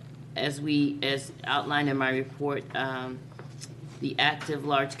 as outlined in my report, the active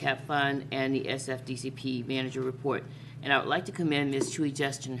large cap fund and the SFDCP manager report. And I would like to commend Ms. Chuy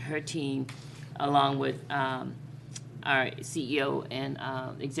Justin and her team, along with our CEO and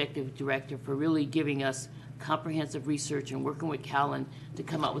executive director, for really giving us comprehensive research and working with Callan to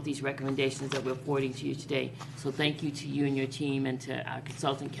come up with these recommendations that we're forwarding to you today. So thank you to you and your team, and to our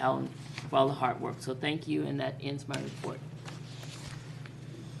consultant Callan for all the hard work. So thank you, and that ends my report.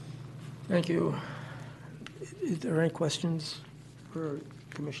 Thank you. Is there any questions for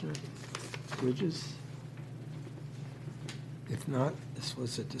Commissioner Bridges? If not, this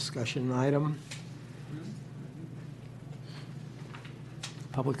was a discussion item.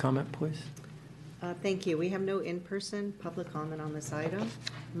 Public comment, please. Thank you. We have no in-person public comment on this item.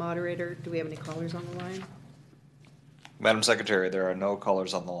 Moderator, do we have any callers on the line? Madam Secretary, there are no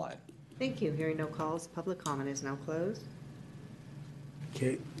callers on the line. Thank you. Hearing no calls, public comment is now closed.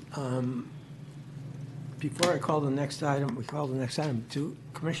 Okay. Before I call the next item, two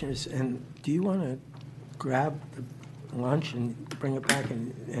commissioners, and do you want to grab the lunch and bring it back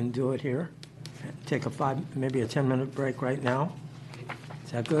and do it here? Take maybe a 10-minute break right now?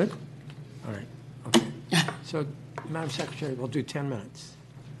 Is that good? All right. Okay. So, Madam Secretary, we'll do 10 minutes.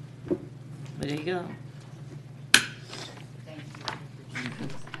 There you go.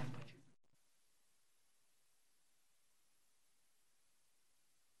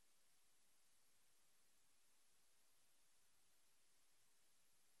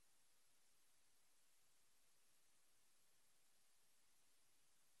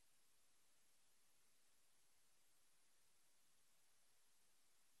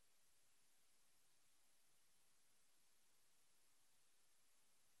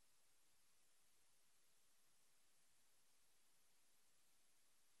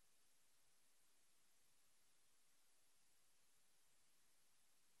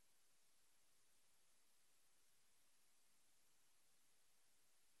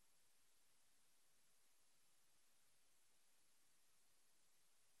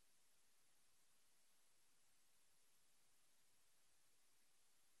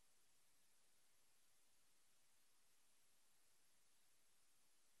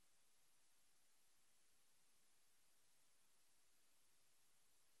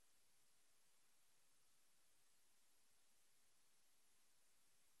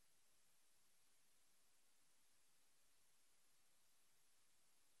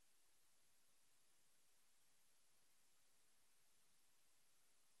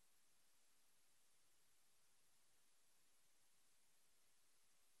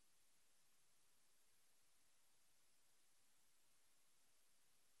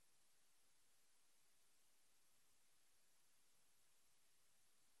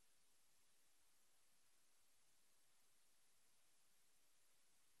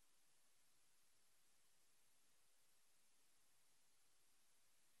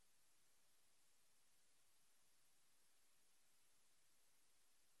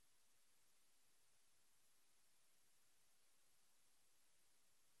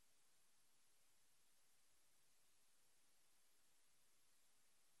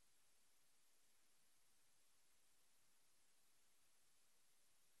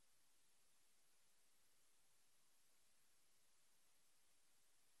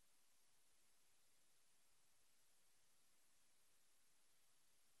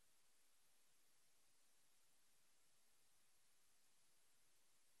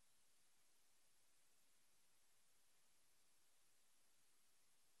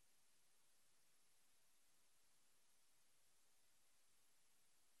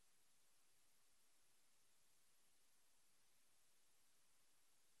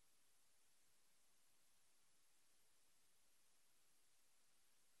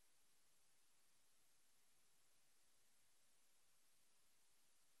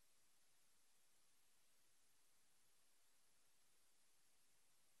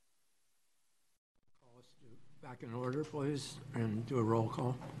 back in order, please, and do a roll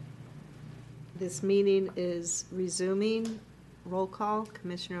call. This meeting is resuming. Roll call,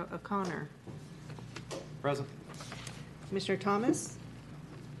 Commissioner O'Connor. Present. Commissioner Thomas?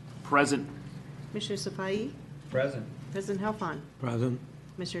 Present. Commissioner Safai? Present. President Helfand? Present.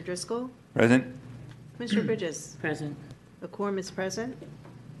 Commissioner Driscoll? Present? Commissioner Bridges? Present. A quorum is present.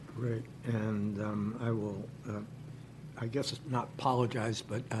 Great, and I will, I guess not apologize,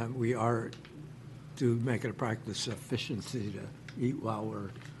 but we are to make it a practice efficiency to eat while we're,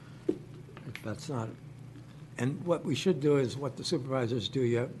 if that's not, and what we should do is what the supervisors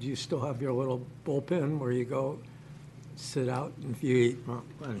do. Do you still have your little bullpen where you go sit out and if you eat? Well,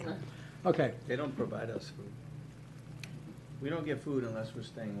 anyway. Okay. They don't provide us food. We don't get food unless we're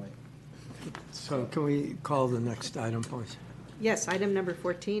staying late. So can we call the next item, please? Yes, item number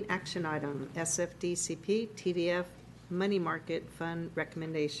 14, action item, SFDCP TDF Money Market Fund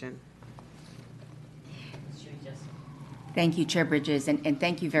recommendation. Thank you, Chair Bridges, and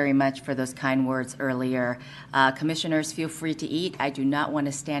thank you very much for those kind words earlier. Commissioners, feel free to eat. I do not want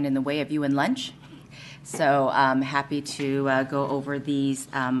to stand in the way of you in lunch, so I'm happy to go over these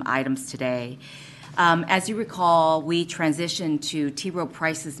items today. As you recall, we transitioned to T. Rowe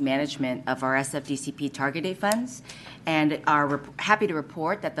Price's management of our SFDCP target date funds and are happy to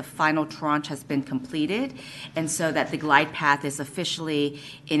report that the final tranche has been completed and so that the glide path is officially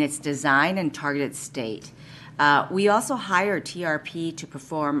in its design and targeted state. We also hired TRP to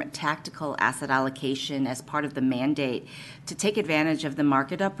perform tactical asset allocation as part of the mandate to take advantage of the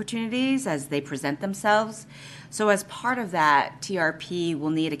market opportunities as they present themselves. So as part of that, TRP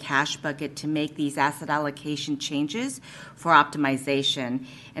will need a cash bucket to make these asset allocation changes for optimization.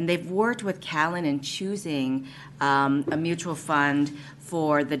 And they've worked with Callan in choosing a mutual fund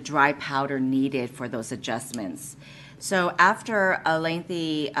for the dry powder needed for those adjustments. So after a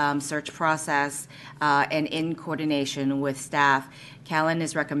lengthy search process and in coordination with staff, Callan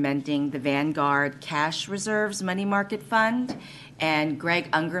is recommending the Vanguard Cash Reserves Money Market Fund, and Greg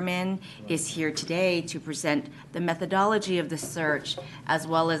Ungerman is here today to present the methodology of the search as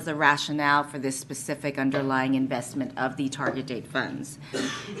well as the rationale for this specific underlying investment of the target date funds.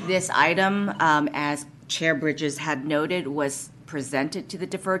 This item, as Chair Bridges had noted, was presented to the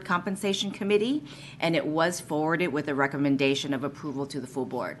Deferred Compensation Committee, and it was forwarded with a recommendation of approval to the full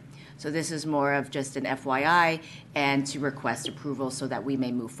board. So this is more of just an FYI and to request approval so that we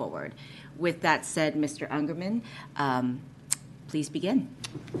may move forward. With that said, Mr. Ungerman, please begin.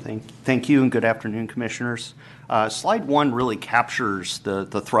 Thank you, and good afternoon, Commissioners. Slide 1 really captures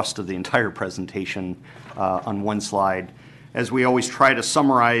the thrust of the entire presentation on one slide. As we always try to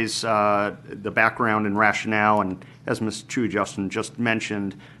summarize the background and rationale, and as Ms. Chu-Justin just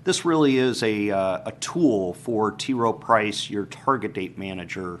mentioned, this really is a tool for T. Rowe Price, your target date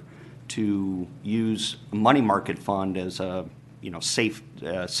manager, to use a money market fund as a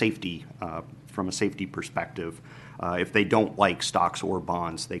safety from a safety perspective. If they don't like stocks or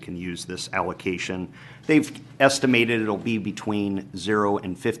bonds, they can use this allocation. They've estimated it'll be between $0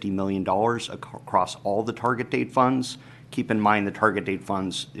 and $50 million across all the target date funds. Keep in mind the target date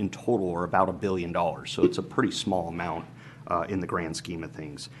funds in total are about $1 billion, so it's a pretty small amount in the grand scheme of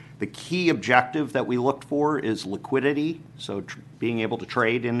things. The key objective that we looked for is liquidity, so being able to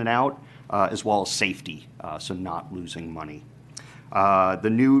trade in and out, as well as safety, so not losing money. As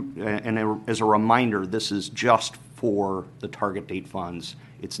a reminder, this is just for the target date funds.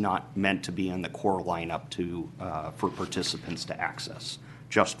 It's not meant to be in the core lineup for participants to access,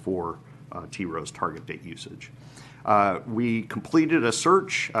 just for T. Rowe's target date usage. We completed a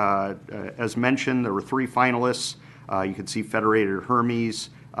search. As mentioned, there were 3 finalists. You can see Federated Hermes,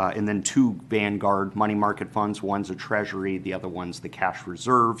 and then 2 Vanguard money market funds. One's a Treasury, the other one's the Cash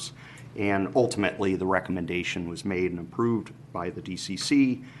Reserves. And ultimately, the recommendation was made and approved by the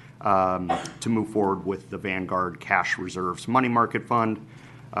DCC to move forward with the Vanguard Cash Reserves Money Market Fund.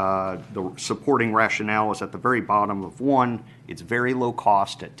 The supporting rationale is at the very bottom of 1. It's very low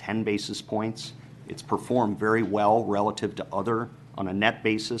cost at 10 basis points. It's performed very well relative to on a net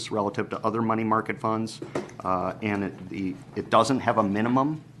basis relative to other money market funds. And it doesn't have a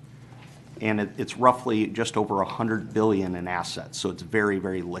minimum. And it's roughly just over $100 billion in assets, so it's very,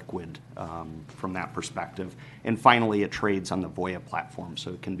 very liquid from that perspective. And finally, it trades on the Voya platform,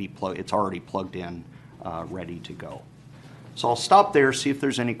 so it can be it's already plugged in, ready to go. So I'll stop there, see if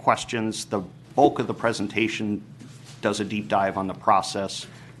there's any questions. The bulk of the presentation does a deep dive on the process,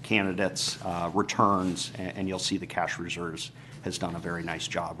 candidates, returns, and you'll see the Cash Reserves has done a very nice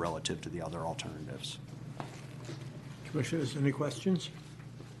job relative to the other alternatives. Commissioners, any questions?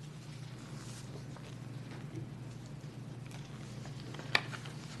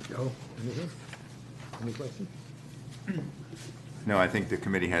 Joe, anything? Any questions? No, I think the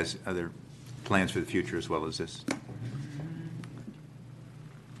committee has other plans for the future as well as this.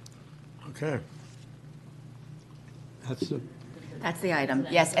 Okay. That's the item,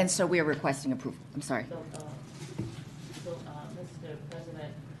 yes, and so we are requesting approval. I'm sorry. Mr.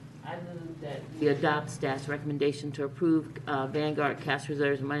 President, I move that we adopt staff's recommendation to approve Vanguard Cash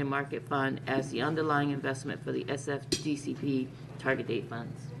Reserves and Money Market Fund as the underlying investment for the SFGCP target date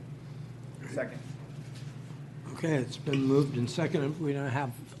funds. Second. Okay, it's been moved and seconded. We don't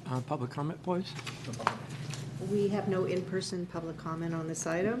have public comment, please? We have no in-person public comment on this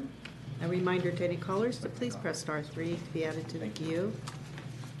item. A reminder to any callers to please press *3 to be added to the queue.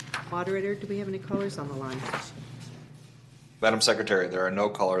 Moderator, do we have any callers on the line? Madam Secretary, there are no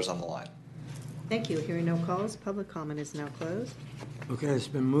callers on the line. Thank you. Hearing no calls, public comment is now closed. Okay, it's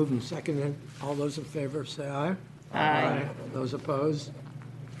been moved and seconded. All those in favor say aye. Aye. Those opposed?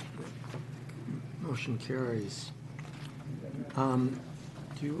 Motion carries. Are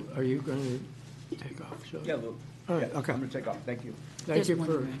you going to take off, Joe? Yeah, Lou. All right, Yeah, okay. I'm going to take off. Thank you. Thank There's you one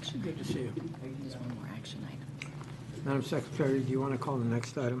for, more action. good to see you. There's one more action item. Madam Secretary, do you want to call the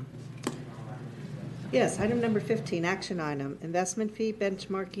next item? Yes, item number 15, action item, investment fee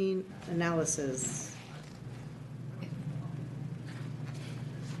benchmarking analysis.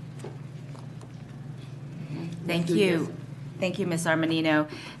 Thank you. Thank you, Ms. Armanino.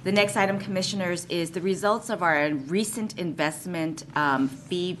 The next item, Commissioners, is the results of our recent investment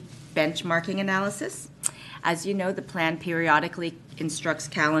fee benchmarking analysis. As you know, the plan periodically instructs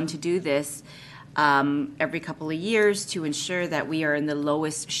Callan to do this every couple of years to ensure that we are in the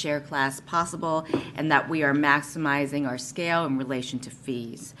lowest share class possible and that we are maximizing our scale in relation to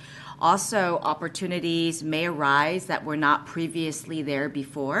fees. Also, opportunities may arise that were not previously there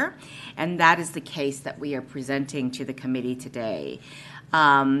before, and that is the case that we are presenting to the committee today.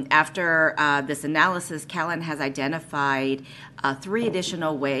 After this analysis, Callan has identified 3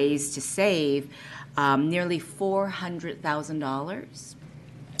 additional ways to save nearly $400,000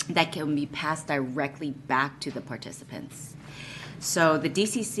 that can be passed directly back to the participants. So the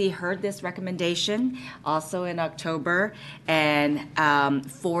DCC heard this recommendation also in October and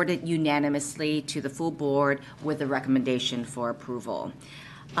forwarded unanimously to the full board with a recommendation for approval.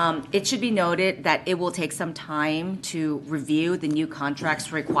 It should be noted that it will take some time to review the new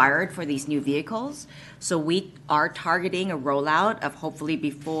contracts required for these new vehicles. So we are targeting a rollout of hopefully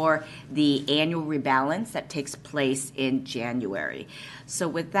before the annual rebalance that takes place in January. So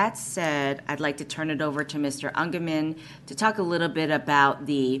with that said, I'd like to turn it over to Mr. Ungerman to talk a little bit about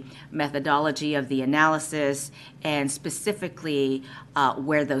the methodology of the analysis and specifically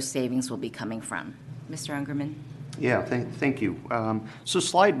where those savings will be coming from. Mr. Ungerman. Yeah, thank you. So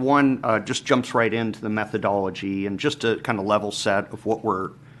slide 1 just jumps right into the methodology, and just to kind of level set of what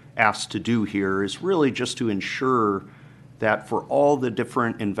we're asked to do here is really just to ensure that for all the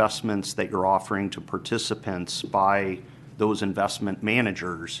different investments that you're offering to participants by those investment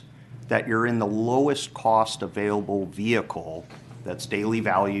managers, that you're in the lowest cost available vehicle that's daily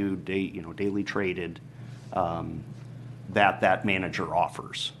valued, daily traded, that manager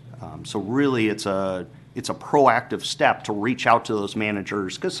offers. So really it's a proactive step to reach out to those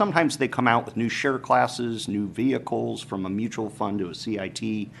managers, because sometimes they come out with new share classes, new vehicles from a mutual fund to a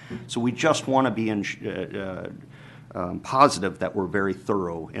CIT. So we just want to be positive that we're very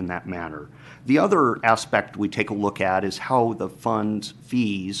thorough in that manner. The other aspect we take a look at is how the fund's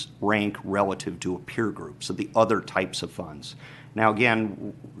fees rank relative to a peer group, so the other types of funds. Now,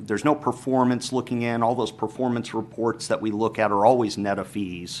 again, there's no performance looking in. All those performance reports that we look at are always net of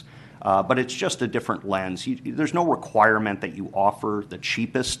fees. But it's just a different lens. There's no requirement that you offer the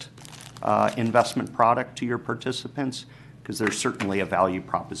cheapest investment product to your participants, because there's certainly a value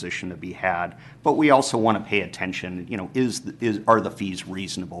proposition to be had. But we also want to pay attention, are the fees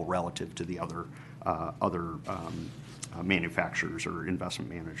reasonable relative to the other manufacturers or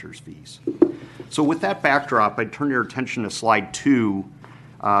investment managers' fees. So with that backdrop, I'd turn your attention to slide 2.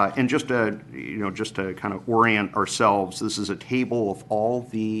 And just to kind of orient ourselves, this is a table of all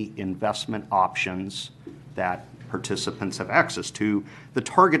the investment options that participants have access to. The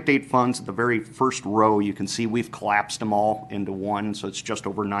target date funds at the very first row, you can see we've collapsed them all into one, so it's just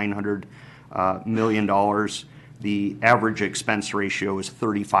over $900 million. The average expense ratio is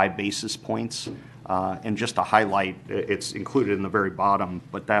 35 basis points. And just to highlight, it's included in the very bottom,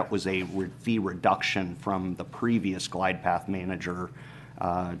 but that was a fee reduction from the previous glide path manager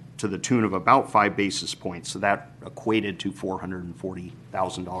to the tune of about 5 basis points. So that equated to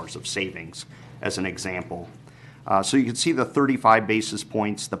 $440,000 of savings as an example. So you can see the 35 basis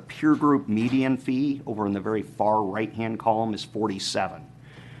points. The peer group median fee over in the very far right-hand column is 47.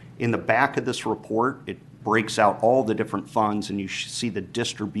 In the back of this report, it breaks out all the different funds, and you see the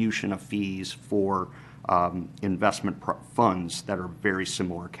distribution of fees for investment funds that are very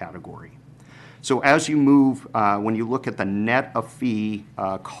similar category. So as you move, when you look at the net of fee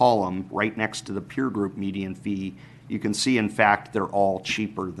column right next to the peer group median fee, you can see, in fact, they're all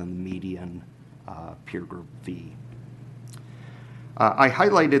cheaper than the median peer group fee. I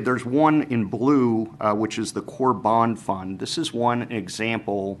highlighted there's one in blue, which is the core bond fund. This is one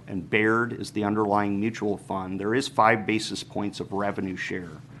example, and Baird is the underlying mutual fund. There is 5 basis points of revenue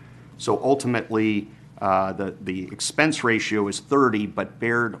share. So ultimately, the expense ratio is 30, but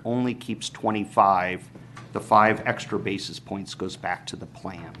Baird only keeps 25. The 5 extra basis points goes back to the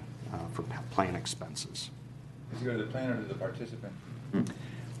plan for plan expenses. Does it go to the plan or to the participant?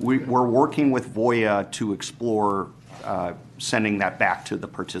 We're working with Voya to explore sending that back to the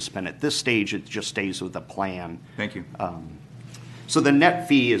participant. At this stage, it just stays with the plan. Thank you. So the net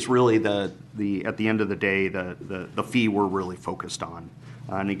fee is really at the end of the day, the fee we're really focused on.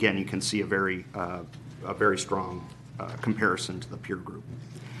 And again, you can see a very strong comparison to the peer group.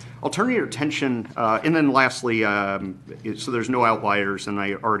 I'll turn your attention, and then lastly, so there's no outliers, and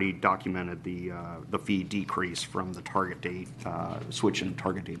I already documented the fee decrease from the target date, switch in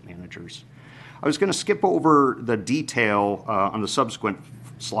target date managers. I was going to skip over the detail on the subsequent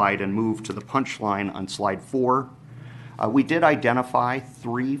slide and move to the punchline on slide 4. We did identify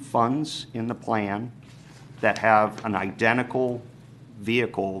 3 funds in the plan that have an identical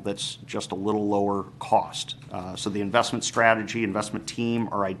vehicle that's just a little lower cost. So the investment strategy, investment team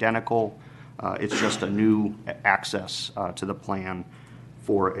are identical. It's just a new access to the plan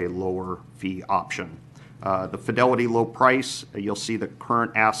for a lower fee option. The Fidelity low price, you'll see the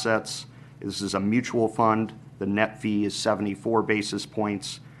current assets. This is a mutual fund. The net fee is 74 basis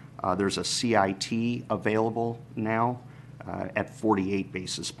points. There's a CIT available now at 48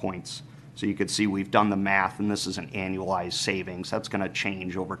 basis points. So you can see we've done the math, and this is an annualized savings. That's going to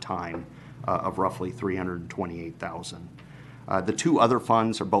change over time of roughly $328,000. The 2 other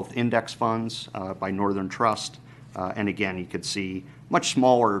funds are both index funds by Northern Trust. And again, you could see much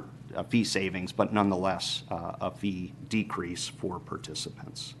smaller fee savings, but nonetheless a fee decrease for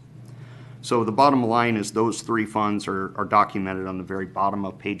participants. So the bottom line is those 3 funds are documented on the very bottom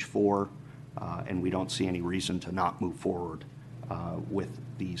of page 4, and we don't see any reason to not move forward with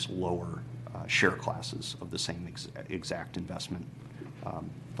these lower share classes of the same exact investment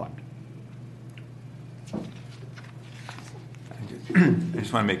fund. I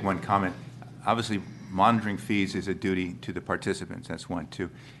just want to make one comment. Obviously, monitoring fees is a duty to the participants. That's one. 2,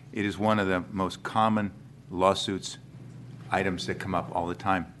 it is one of the most common lawsuits items that come up all the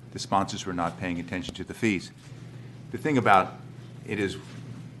time. The sponsors were not paying attention to the fees. The thing about it is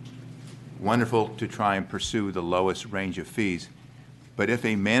wonderful to try and pursue the lowest range of fees, but if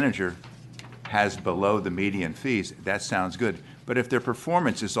a manager has below the median fees, that sounds good. But if their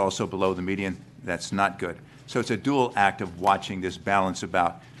performance is also below the median, that's not good. So it's a dual act of watching this balance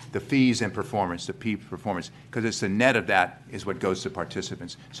about the fees and performance, the P performance, because it's the net of that is what goes to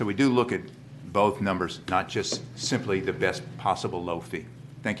participants. So we do look at both numbers, not just simply the best possible low fee.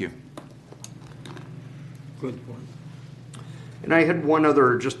 Thank you. Good point. And I had one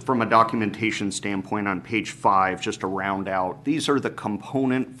other, just from a documentation standpoint on page 5, just to round out. These are the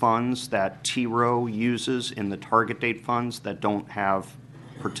component funds that T-Row uses in the target date funds that don't have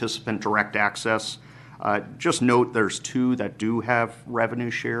participant direct access. Just note there's 2 that do have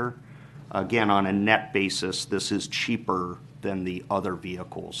revenue share. Again, on a net basis, this is cheaper than the other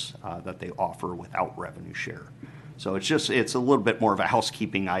vehicles that they offer without revenue share. So it's a little bit more of a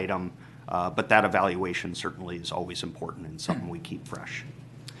housekeeping item. But that evaluation certainly is always important and something we keep fresh.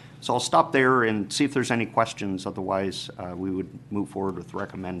 So I'll stop there and see if there's any questions. Otherwise, we would move forward with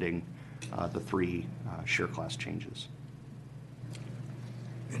recommending the 3 share class changes.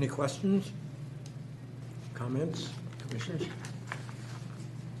 Any questions? Comments, commissioners?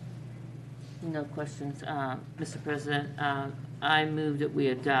 No questions. Mr. President, I move that we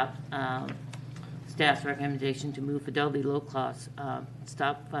adopt staff's recommendation to move Fidelity low-cost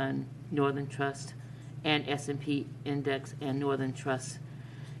stock fund, Northern Trust, and S&P Index and Northern Trust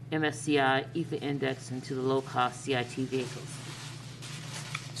MSCI EFA Index into the low-cost CIT vehicles.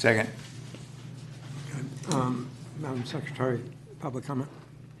 Second. Madam Secretary, public comment?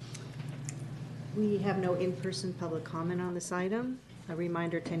 We have no in-person public comment on this item. A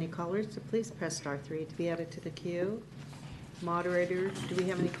reminder to any callers to please press *3 to be added to the queue. Moderator, do we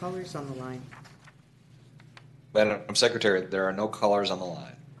have any callers on the line? Madam Secretary, there are no callers on the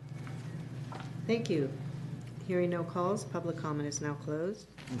line. Thank you. Hearing no calls, public comment is now closed.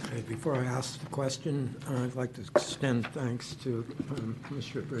 Okay, before I ask the question, I'd like to extend thanks to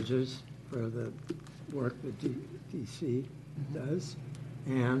Commissioner Bridges for the work that DC does,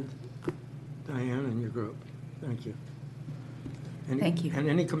 and Diane and your group. Thank you. Thank you. And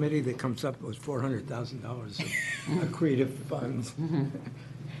any committee that comes up with $400,000 of creative funds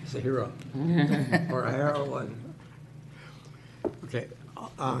is a hero or a heroine. Okay,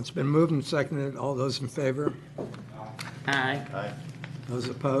 it's been moved and seconded. All those in favor? Aye. Those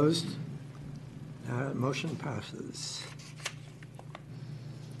opposed? Motion passes.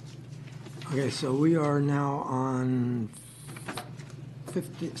 Okay, so we are now on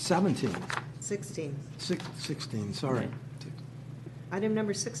 17. 16. 16, sorry. Item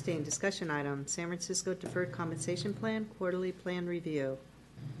number 16, discussion item, San Francisco Deferred Compensation Plan, Quarterly Plan Review.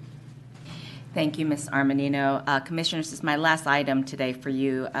 Thank you, Ms. Armanino. Commissioners, this is my last item today for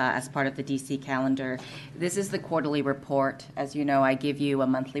you as part of the DC calendar. This is the quarterly report. As you know, I give you a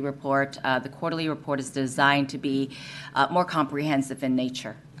monthly report. The quarterly report is designed to be more comprehensive in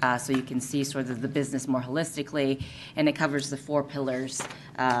nature. So you can see sort of the business more holistically, and it covers the 4 pillars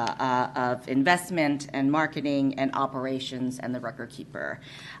of investment and marketing and operations and the record keeper.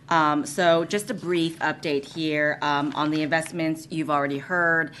 So just a brief update here on the investments. You've already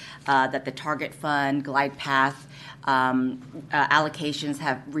heard that the target fund glide path allocations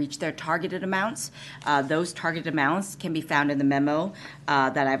have reached their targeted amounts. Those targeted amounts can be found in the memo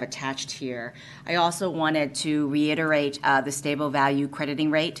that I've attached here. I also wanted to reiterate the stable value crediting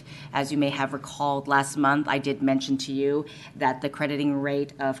rate. As you may have recalled, last month I did mention to you that the crediting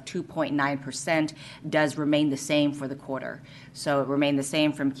rate of 2.9% does remain the same for the quarter. So it remained the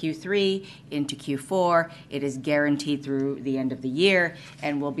same from Q3 into Q4. It is guaranteed through the end of the year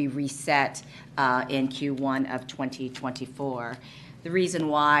and will be reset in Q1 of 2024. The reason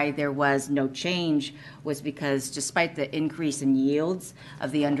why there was no change was because despite the increase in yields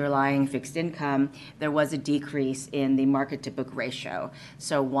of the underlying fixed income, there was a decrease in the market-to-book ratio.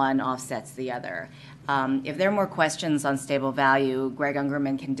 So one offsets the other. If there are more questions on stable value, Greg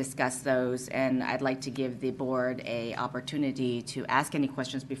Ungerman can discuss those, and I'd like to give the board an opportunity to ask any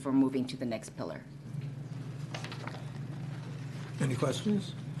questions before moving to the next pillar. Any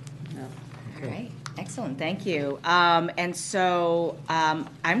questions? No. Okay. All right, excellent, thank you. And so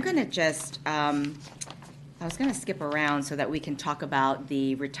I'm going to just, I was going to skip around so that we can talk about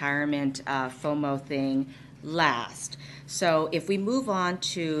the retirement FOMO thing last. So if we move on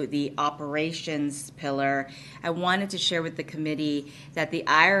to the operations pillar, I wanted to share with the committee that the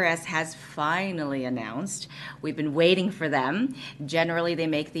IRS has finally announced. We've been waiting for them. Generally, they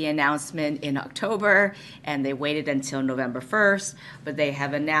make the announcement in October, and they waited until November 1st, but they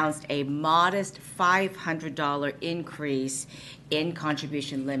have announced a modest $500 increase in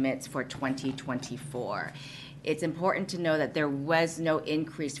contribution limits for 2024. It's important to know that there was no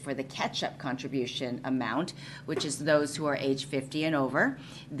increase for the catch-up contribution amount, which is those who are age 50 and over.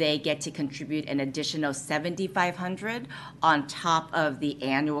 They get to contribute an additional $7,500 on top of the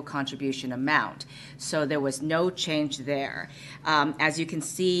annual contribution amount. So there was no change there. As you can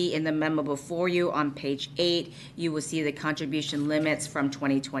see in the memo before you on page 8, you will see the contribution limits from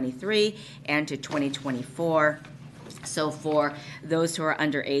 2023 and to 2024. So for those who are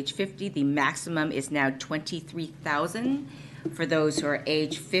under age 50, the maximum is now $23,000. For those who are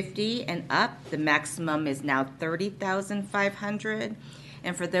age 50 and up, the maximum is now $30,500.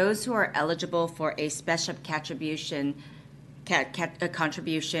 And for those who are eligible for a special contribution,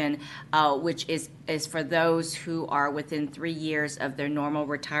 which is for those who are within 3 years of their normal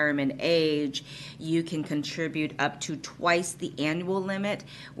retirement age, you can contribute up to twice the annual limit,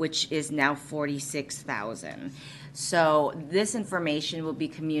 which is now $46,000. So this information will be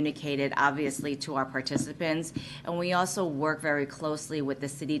communicated, obviously, to our participants, and we also work very closely with the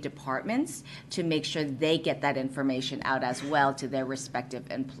city departments to make sure they get that information out as well to their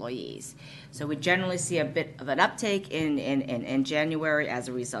respective employees. So we generally see a bit of an uptake in January as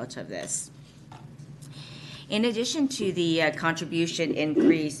a result of this. In addition to the contribution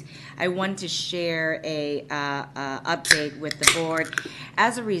increase, I wanted to share a update with the board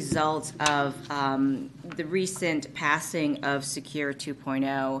as a result of the recent passing of Secure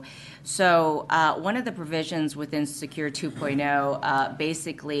 2.0. So one of the provisions within Secure 2.0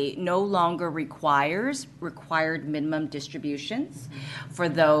 basically no longer required minimum distributions for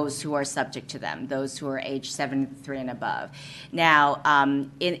those who are subject to them, those who are age 73 and above. Now,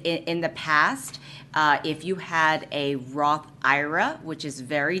 in the past, if you had a Roth IRA, which is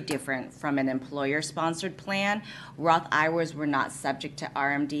very different from an employer-sponsored plan, Roth IRAs were not subject to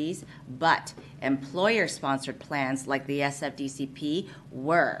RMDs, but employer-sponsored plans like the SFDCP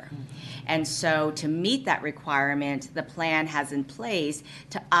were. And so to meet that requirement, the plan has in place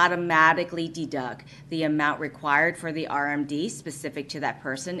to automatically deduct the amount required for the RMD specific to that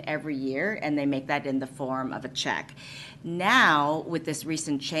person every year, and they make that in the form of a check. Now, with this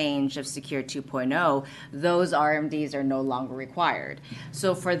recent change of Secure 2.0, those RMDs are no longer required.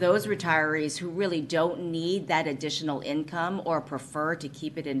 So for those retirees who really don't need that additional income or prefer to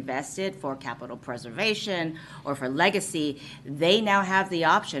keep it invested for capital preservation or for legacy, they now have the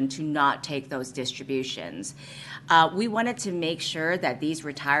option to not take those distributions. We wanted to make sure that these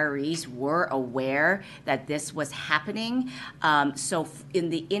retirees were aware that this was happening. So in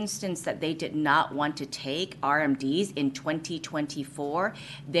the instance that they did not want to take RMDs in 2024,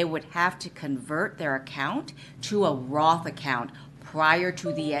 they would have to convert their account to a Roth account prior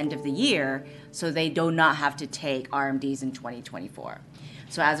to the end of the year, so they do not have to take RMDs in 2024.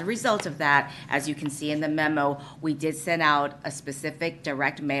 So as a result of that, as you can see in the memo, we did send out a specific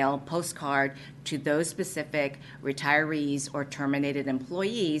direct mail postcard to those specific retirees or terminated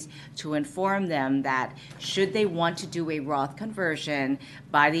employees to inform them that should they want to do a Roth conversion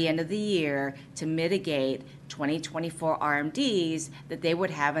by the end of the year to mitigate 2024 RMDs, that they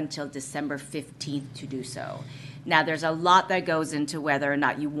would have until December 15th to do so. Now, there's a lot that goes into whether or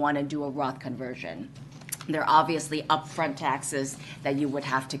not you want to do a Roth conversion. There are obviously upfront taxes that you would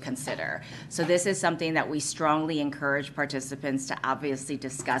have to consider. So this is something that we strongly encourage participants to obviously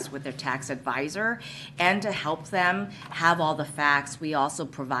discuss with their tax advisor, and to help them have all the facts. We also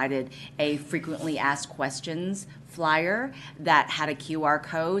provided a frequently asked questions flyer that had a QR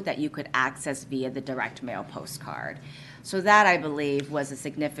code that you could access via the direct mail postcard. So that, I believe, was a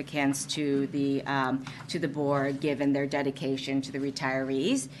significance to the board, given their dedication to the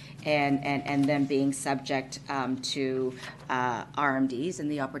retirees and them being subject to RMDs and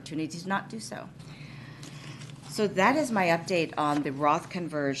the opportunity to not do so. So that is my update on the Roth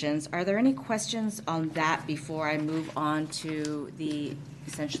conversions. Are there any questions on that before I move on to the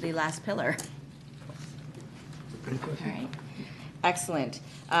essentially last pillar? All right. Excellent.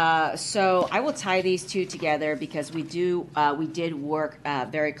 So I will tie these two together because we did work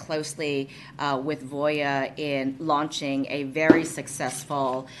very closely with Voya in launching a very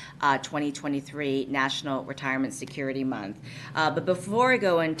successful 2023 National Retirement Security Month. But before I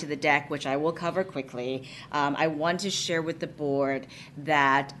go into the deck, which I will cover quickly, I want to share with the board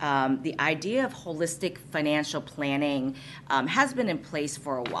that the idea of holistic financial planning has been in place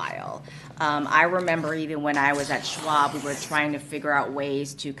for a while. I remember even when I was at Schwab, we were trying to figure out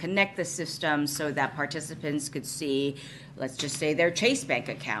ways to connect the system so that participants could see, let's just say, their Chase Bank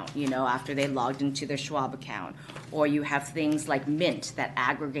account, after they logged into their Schwab account. Or you have things like Mint that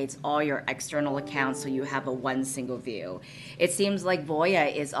aggregates all your external accounts so you have a one single view. It seems like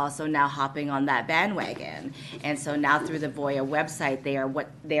Voya is also now hopping on that bandwagon. And so now through the Voya website,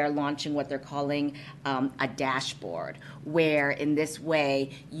 they are launching what they're calling a dashboard, where in this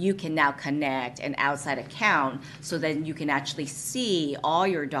way you can now connect an outside account so that you can actually see all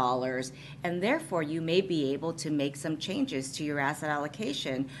your dollars, and therefore you may be able to make some changes to your asset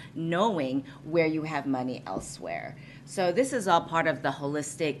allocation, knowing where you have money elsewhere. So this is all part of the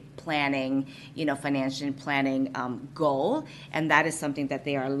holistic planning, financial planning goal, and that is something that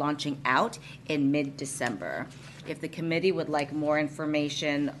they are launching out in mid-December. If the committee would like more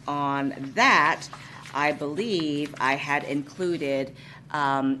information on that, I believe I had included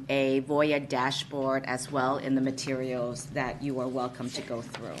a Voya dashboard as well in the materials that you are welcome to go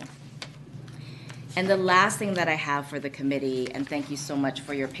through. And the last thing that I have for the committee, and thank you so much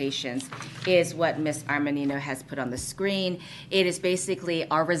for your patience, is what Ms. Armanino has put on the screen. It is basically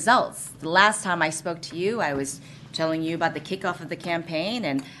our results. The last time I spoke to you, I was telling you about the kickoff of the campaign,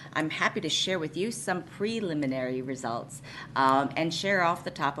 and I'm happy to share with you some preliminary results and share off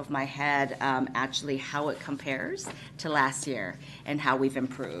the top of my head actually how it compares to last year and how we've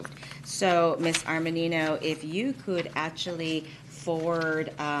improved. So, Ms. Armanino, if you could actually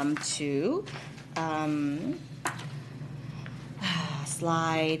forward to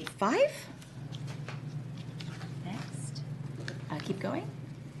slide 5. Next. Keep going.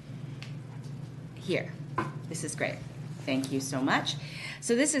 Here. This is great. Thank you so much.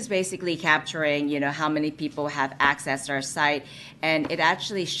 So this is basically capturing, how many people have accessed our site, and it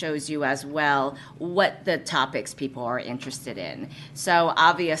actually shows you as well what the topics people are interested in. So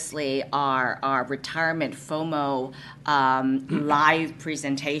obviously our retirement FOMO live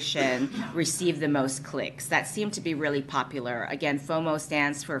presentation received the most clicks. That seemed to be really popular. Again, FOMO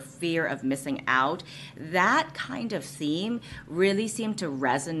stands for fear of missing out. That kind of theme really seemed to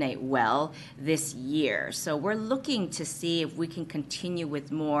resonate well this year. So we're looking to see if we can continue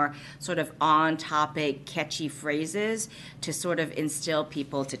with more sort of on-topic, catchy phrases to sort of instill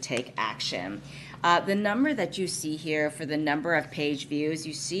people to take action. The number that you see here for the number of page views,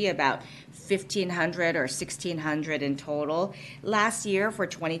 you see about 1,500 or 1,600 in total. Last year for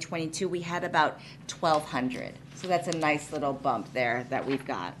 2022, we had about 1,200. So that's a nice little bump there that we've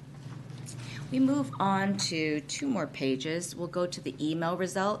got. We move on to 2 more pages. We'll go to the email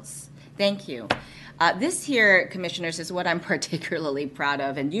results. Thank you. This here, Commissioners, is what I'm particularly proud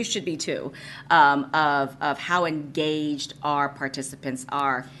of, and you should be too, of how engaged our participants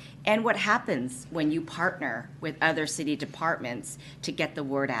are. And what happens when you partner with other city departments to get the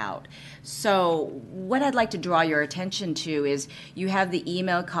word out. So what I'd like to draw your attention to is you have the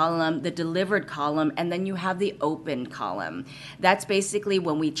email column, the delivered column, and then you have the open column. That's basically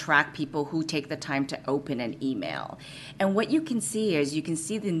when we track people who take the time to open an email. And what you can see is you can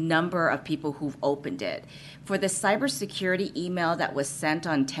see the number of people who've opened it. For the cybersecurity email that was sent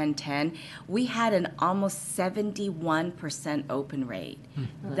on 10/10, we had an almost 71% open rate.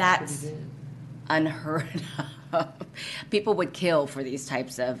 That's unheard of. People would kill for these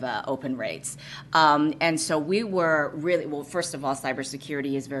types of open rates. And so we were really, well, first of all,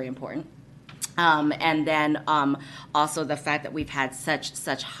 cybersecurity is very important. And then also the fact that we've had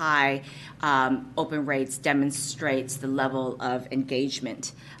such high open rates demonstrates the level of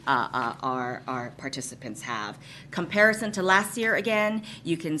engagement our participants have. Comparison to last year, again,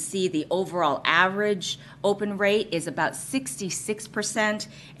 you can see the overall average open rate is about 66%,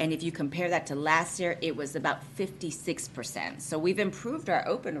 and if you compare that to last year, it was about 56%. So we've improved our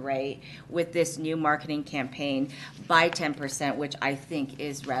open rate with this new marketing campaign by 10%, which I think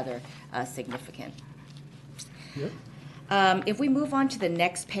is rather significant. Yep. If we move on to the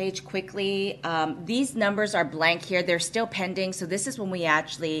next page quickly, these numbers are blank here. They're still pending. So this is when we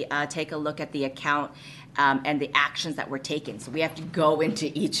actually take a look at the account and the actions that were taken. So we have to go into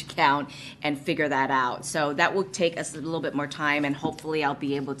each account and figure that out. So that will take us a little bit more time, and hopefully I'll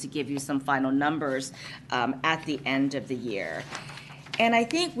be able to give you some final numbers at the end of the year. And I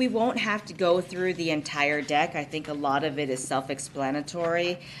think we won't have to go through the entire deck. I think a lot of it is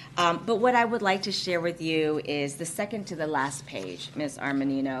self-explanatory. But what I would like to share with you is the second to the last page, Ms.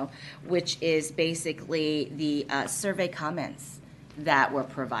 Armanino, which is basically the survey comments that were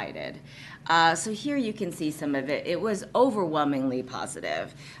provided. So here you can see some of it. It was overwhelmingly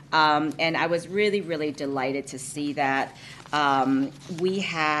positive. And I was really, really delighted to see that. We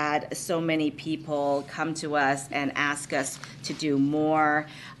had so many people come to us and ask us to do more.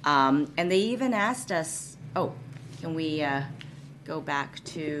 And they even asked us, can we go back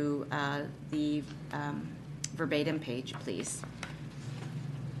to the verbatim page, please?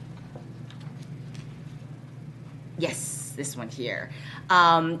 Yes, this one here.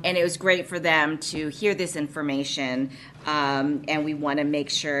 And it was great for them to hear this information, and we want to make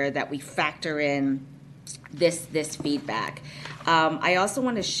sure that we factor in this feedback. I also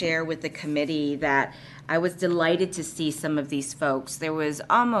want to share with the committee that I was delighted to see some of these folks. There was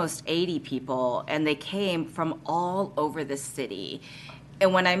almost 80 people, and they came from all over the city.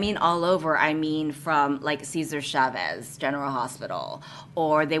 And when I mean all over, I mean from like Cesar Chavez General Hospital,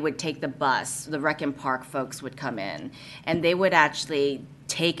 or they would take the bus. The Rec and Park folks would come in, and they would actually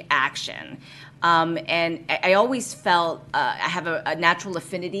take action. And I always felt I have a natural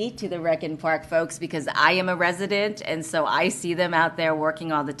affinity to the Rec and Park folks because I am a resident, and so I see them out there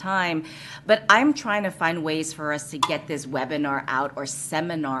working all the time. But I'm trying to find ways for us to get this webinar out or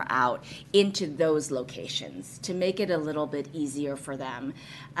seminar out into those locations to make it a little bit easier for them.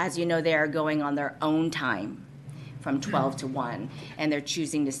 As you know, they are going on their own time from 12 to 1, and they're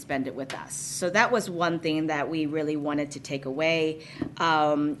choosing to spend it with us. So that was one thing that we really wanted to take away.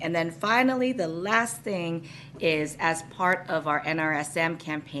 And then finally, the last thing is, as part of our NRSM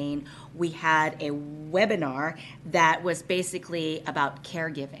campaign, we had a webinar that was basically about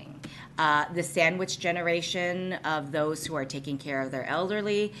caregiving. The sandwich generation of those who are taking care of their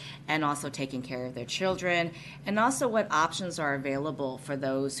elderly and also taking care of their children, and also what options are available for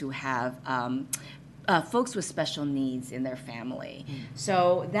those who have folks with special needs in their family.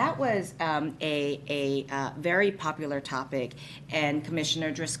 So that was a very popular topic, and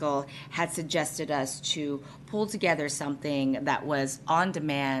Commissioner Driscoll had suggested us to pull together something that was on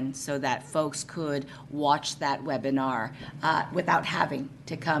demand so that folks could watch that webinar without having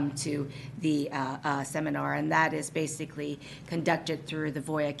to come to the seminar, and that is basically conducted through the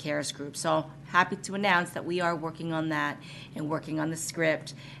Voya Cares Group. So happy to announce that we are working on that and working on the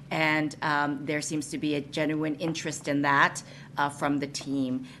script, and there seems to be a genuine interest in that from the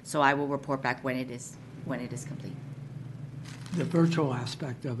team. So I will report back when it is complete. The virtual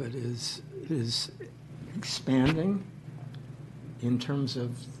aspect of it is expanding in terms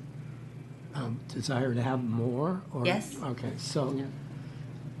of desire to have more? Or? Yes. Okay, so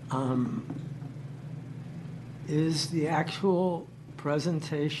is the actual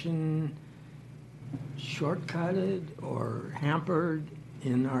presentation shortcutted or hampered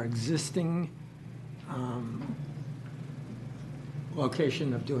in our existing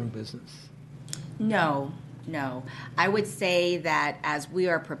location of doing business? No, no. I would say that as we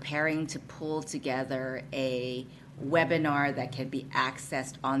are preparing to pull together a webinar that can be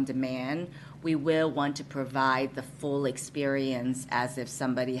accessed on demand, we will want to provide the full experience as if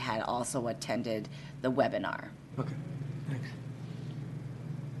somebody had also attended the webinar. Okay, thanks.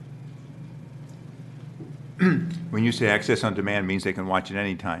 When you say access on demand, means they can watch it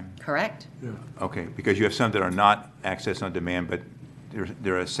anytime? Correct? Yeah. Okay, because you have some that are not access on demand, but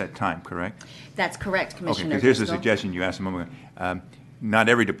they're a set time, correct? That's correct, Okay, Commissioner because here's a Driscoll. suggestion you asked a moment ago. Not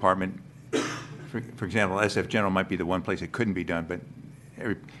every department, for example, SF General might be the one place it couldn't be done, but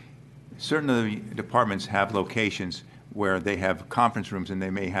certain of the departments have locations where they have conference rooms and they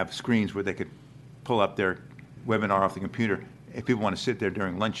may have screens where they could pull up their webinar off the computer if people want to sit there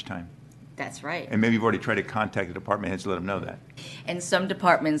during lunchtime. That's right. And maybe you've already tried to contact the department heads to let them know that. And some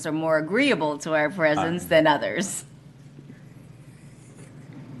departments are more agreeable to our presence than others.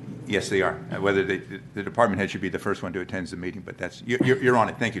 Yes, they are. Whether the department head should be the first one to attend the meeting, but that's, you're on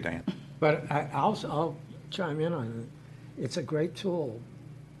it. Thank you, Diane. But I'll chime in on it. It's a great tool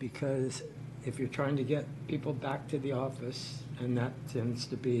because if you're trying to get people back to the office, and that tends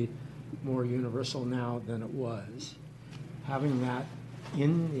to be more universal now than it was, having that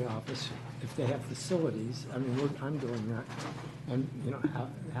in the office, if they have facilities, I mean, I'm doing that, and, you know,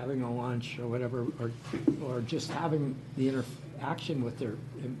 having a lunch or whatever, or just having the interaction with their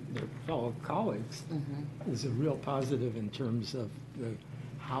fellow colleagues is a real positive in terms of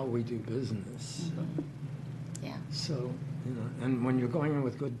how we do business. Yeah. So, you know, and when you're going in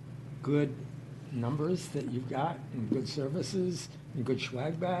with good numbers that you've got, and good services, and good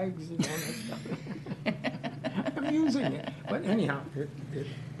swag bags, and all that stuff, I'm using it. But anyhow,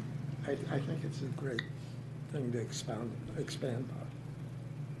 I think it's a great thing to expand upon.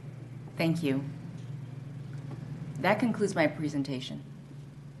 Thank you. That concludes my presentation.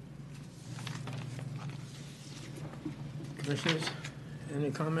 Commissioners,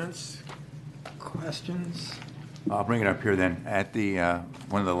 any comments, questions? I'll bring it up here then. At the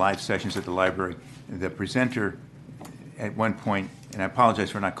one of the live sessions at the library, the presenter at one point, and I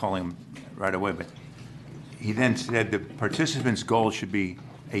apologize for not calling him right away, but he then said the participants' goal should be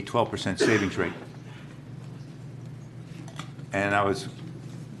a 12% savings rate. And I was,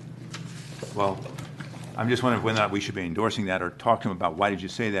 well, I'm just wondering whether or not we should be endorsing that or talk to him about why did you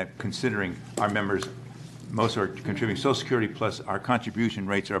say that, considering our members, most are contributing Social Security plus our contribution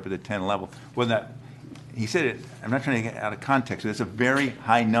rates are up at the 10 level. Well, that, he said it, I'm not trying to get out of context, but it's a very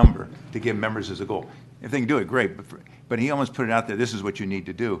high number to give members as a goal. If they can do it, great, but he almost put it out there, this is what you need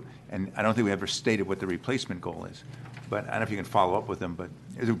to do, and I don't think we ever stated what the replacement goal is. But I don't know if you can follow up with them, but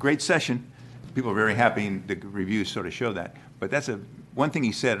it was a great session. People are very happy, and the reviews sort of show that. But that's one thing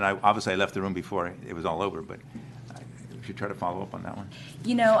he said, and obviously I left the room before it was all over, but we should try to follow up on that one.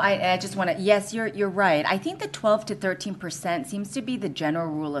 You know, I just want to, yes, you're right. I think the 12 to 13% seems to be the general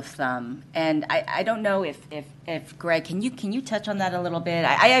rule of thumb. And I don't know if Greg, can you touch on that a little bit?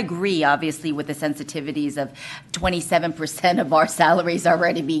 I agree, obviously, with the sensitivities of 27% of our salaries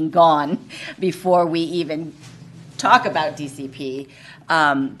already being gone before we even talk about DCP.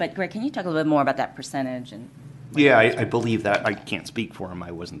 But Greg, can you talk a little bit more about that percentage? And Yeah, I believe that. I can't speak for him.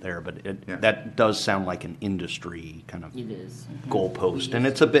 I wasn't there, but that does sound like an industry kind of It is. goalpost, and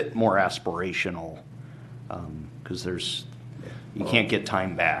it's a bit more aspirational because you can't get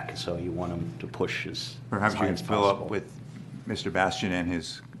time back, so you want them to push as Perhaps high you as can fill possible. up with Mr. Bastian and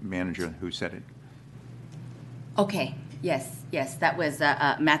his manager who said it. Okay, yes, that was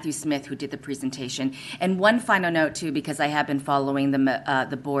Matthew Smith who did the presentation. And one final note too, because I have been following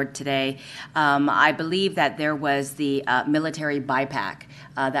the board today, I believe that there was the military BiPAC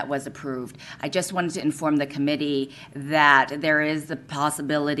that was approved. I just wanted to inform the committee that there is the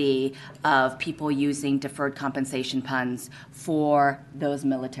possibility of people using deferred compensation funds for those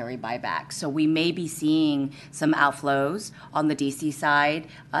military buybacks. So we may be seeing some outflows on the DC side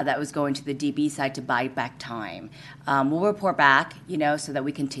that was going to the DB side to buy back time. We'll report back, so that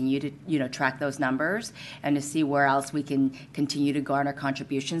we continue to, track those numbers and to see where else we can continue to garner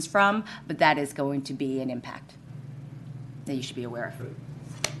contributions from. But that is going to be an impact that you should be aware of.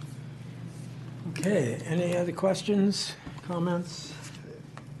 Okay, any other questions, comments?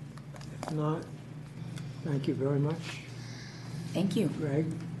 If not, thank you very much. Thank you. Greg?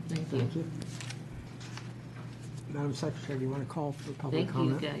 Thank you. Madam Secretary, do you want to call for public Thank you,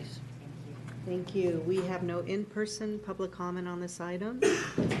 comment? guys. Thank you. We have no in-person public comment on this item.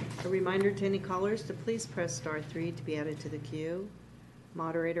 A reminder to any callers to please press *3 to be added to the queue.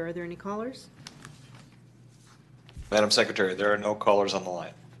 Moderator, are there any callers? Madam Secretary, there are no callers on the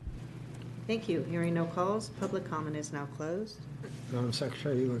line. Thank you. Hearing no calls, public comment is now closed. Madam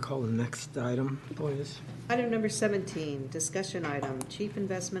Secretary, you want to call the next item, please? Item number 17, discussion item, Chief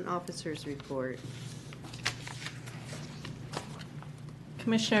Investment Officer's Report.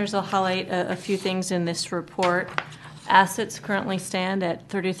 Commissioners, I'll highlight a few things in this report. Assets currently stand at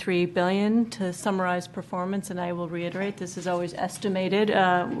 $33 billion. To summarize performance, and I will reiterate, this is always estimated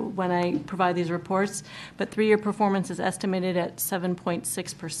when I provide these reports, but three-year performance is estimated at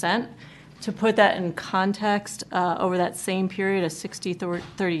 7.6%. To put that in context, over that same period, a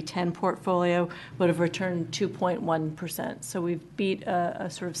 60-30-10 portfolio would have returned 2.1%. So we've beat a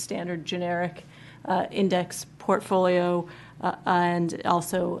sort of standard generic index portfolio and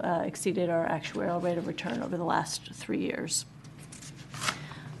also exceeded our actuarial rate of return over the last 3 years.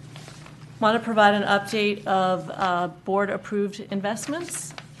 Want to provide an update of board-approved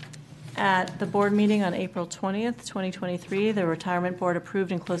investments. At the board meeting on April 20th, 2023, the Retirement Board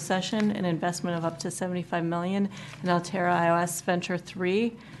approved in closed session an investment of up to $75 million in Altera IOS Venture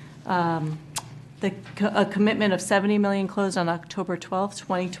 3. A commitment of $70 million closed on October 12th,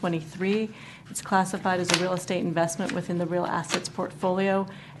 2023. It's classified as a real estate investment within the real assets portfolio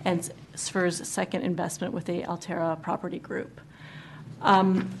and SFR's second investment with the Altera Property Group.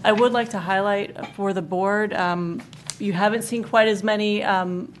 I would like to highlight for the board, you haven't seen quite as many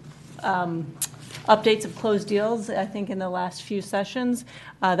updates of closed deals, I think, in the last few sessions.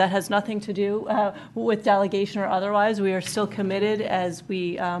 That has nothing to do with delegation or otherwise. We are still committed as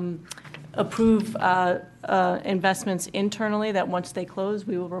we approve investments internally that once they close,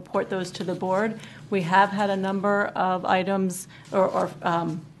 we will report those to the board. We have had a number of items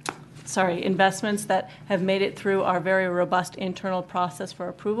investments that have made it through our very robust internal process for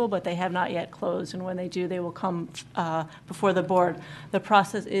approval, but they have not yet closed. And when they do, they will come before the board. The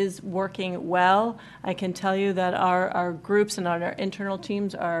process is working well. I can tell you that our groups and our internal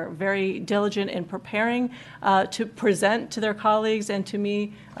teams are very diligent in preparing to present to their colleagues and to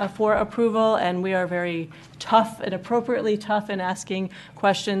me for approval. And we are very tough and appropriately tough in asking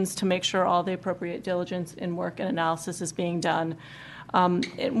questions to make sure all the appropriate diligence in work and analysis is being done.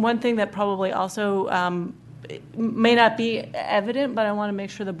 One thing that probably also may not be evident, but I want to make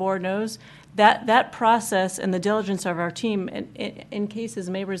sure the board knows, that process and the diligence of our team in cases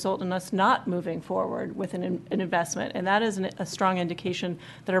may result in us not moving forward with an investment. And that is a strong indication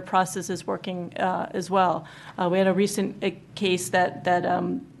that our process is working as well. We had a recent case that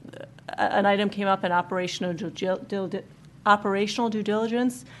an item came up in operational due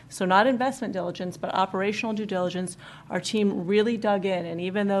diligence, so not investment diligence, but operational due diligence. Our team really dug in, and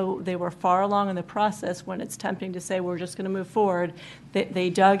even though they were far along in the process, when it's tempting to say we're just going to move forward, they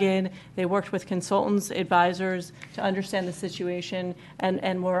dug in, they worked with consultants, advisors to understand the situation,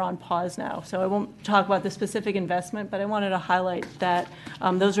 and we're on pause now. So I won't talk about the specific investment, but I wanted to highlight that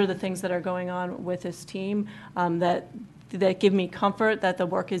those are the things that are going on with this team that give me comfort that the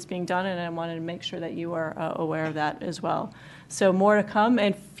work is being done, and I wanted to make sure that you are aware of that as well. So more to come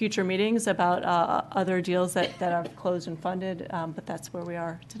in future meetings about other deals that are closed and funded, but that's where we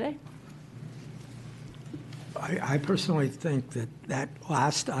are today. I personally think that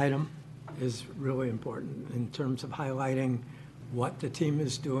last item is really important in terms of highlighting what the team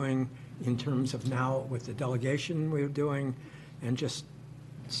is doing in terms of now with the delegation we're doing and just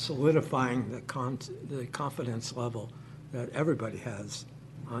solidifying the confidence level that everybody has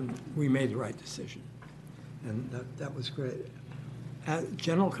on we made the right decision. And that was great.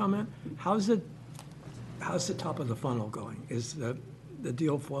 General comment, how's the top of the funnel going? Is the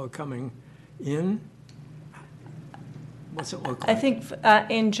deal flow coming in? What's it look like? I think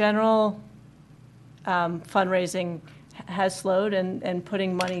in general, fundraising has slowed and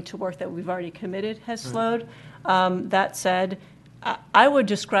putting money to work that we've already committed has slowed. That said, I would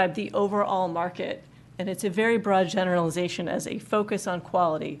describe the overall market, and it's a very broad generalization, as a focus on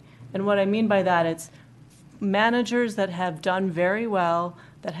quality. And what I mean by that, it's managers that have done very well,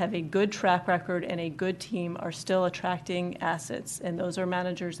 that have a good track record and a good team are still attracting assets. And those are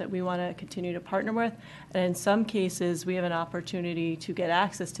managers that we want to continue to partner with. And in some cases, we have an opportunity to get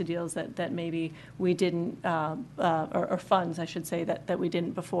access to deals that maybe we didn't, or funds, I should say, that we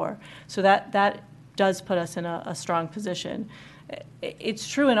didn't before. So that does put us in a strong position. It's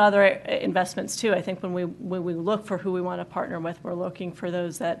true in other investments too. I think when we look for who we want to partner with, we're looking for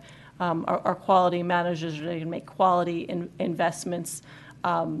those that are quality managers, or they can make quality investments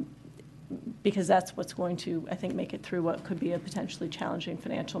because that's what's going to, I think, make it through what could be a potentially challenging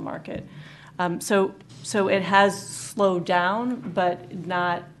financial market. So it has slowed down, but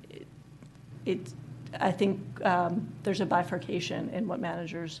not, I think there's a bifurcation in what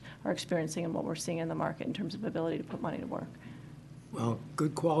managers are experiencing and what we're seeing in the market in terms of ability to put money to work. Well,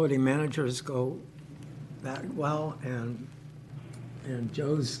 good quality managers go that well, and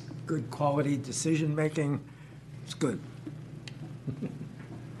Joe's good quality decision-making is good.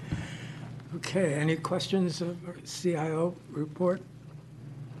 Okay, any questions of our CIO report?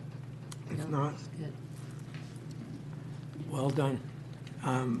 If not, Good. well done.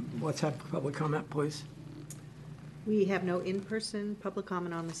 Let's have public comment, please. We have no in-person public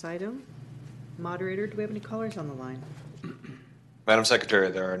comment on this item. Moderator, do we have any callers on the line? Madam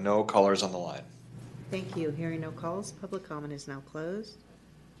Secretary, there are no callers on the line. Thank you. Hearing no calls, public comment is now closed.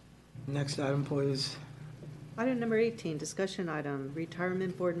 Next item, please. Item number 18, discussion item,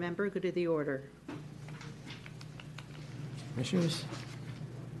 retirement board member, good of the order. Commissioners?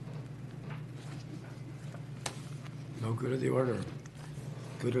 No good of the order.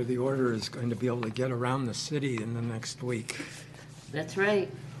 Good of the order is going to be able to get around the city in the next week. That's right.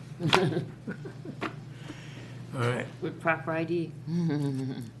 All right. With proper ID.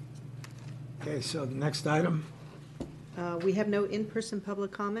 Okay, so the next item? We have no in-person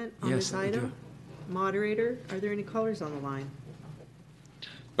public comment on Yes, this I item. do. Moderator, are there any callers on the line?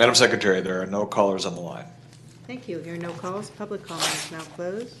 Madam Secretary, there are no callers on the line. Thank you. Hearing no calls, public comment is now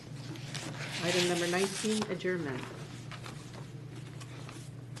closed. Item number 19, adjournment.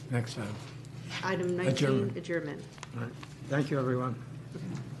 Next item. Item 19, Adjournment. adjournment. All right. Thank you, everyone.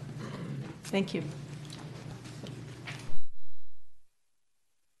 Thank you.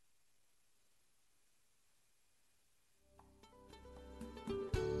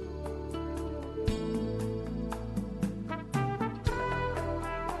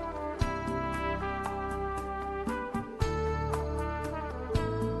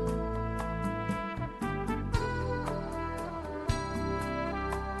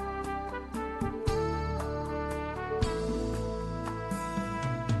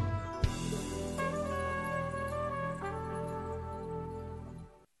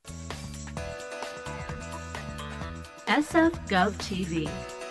 SF Gov TV.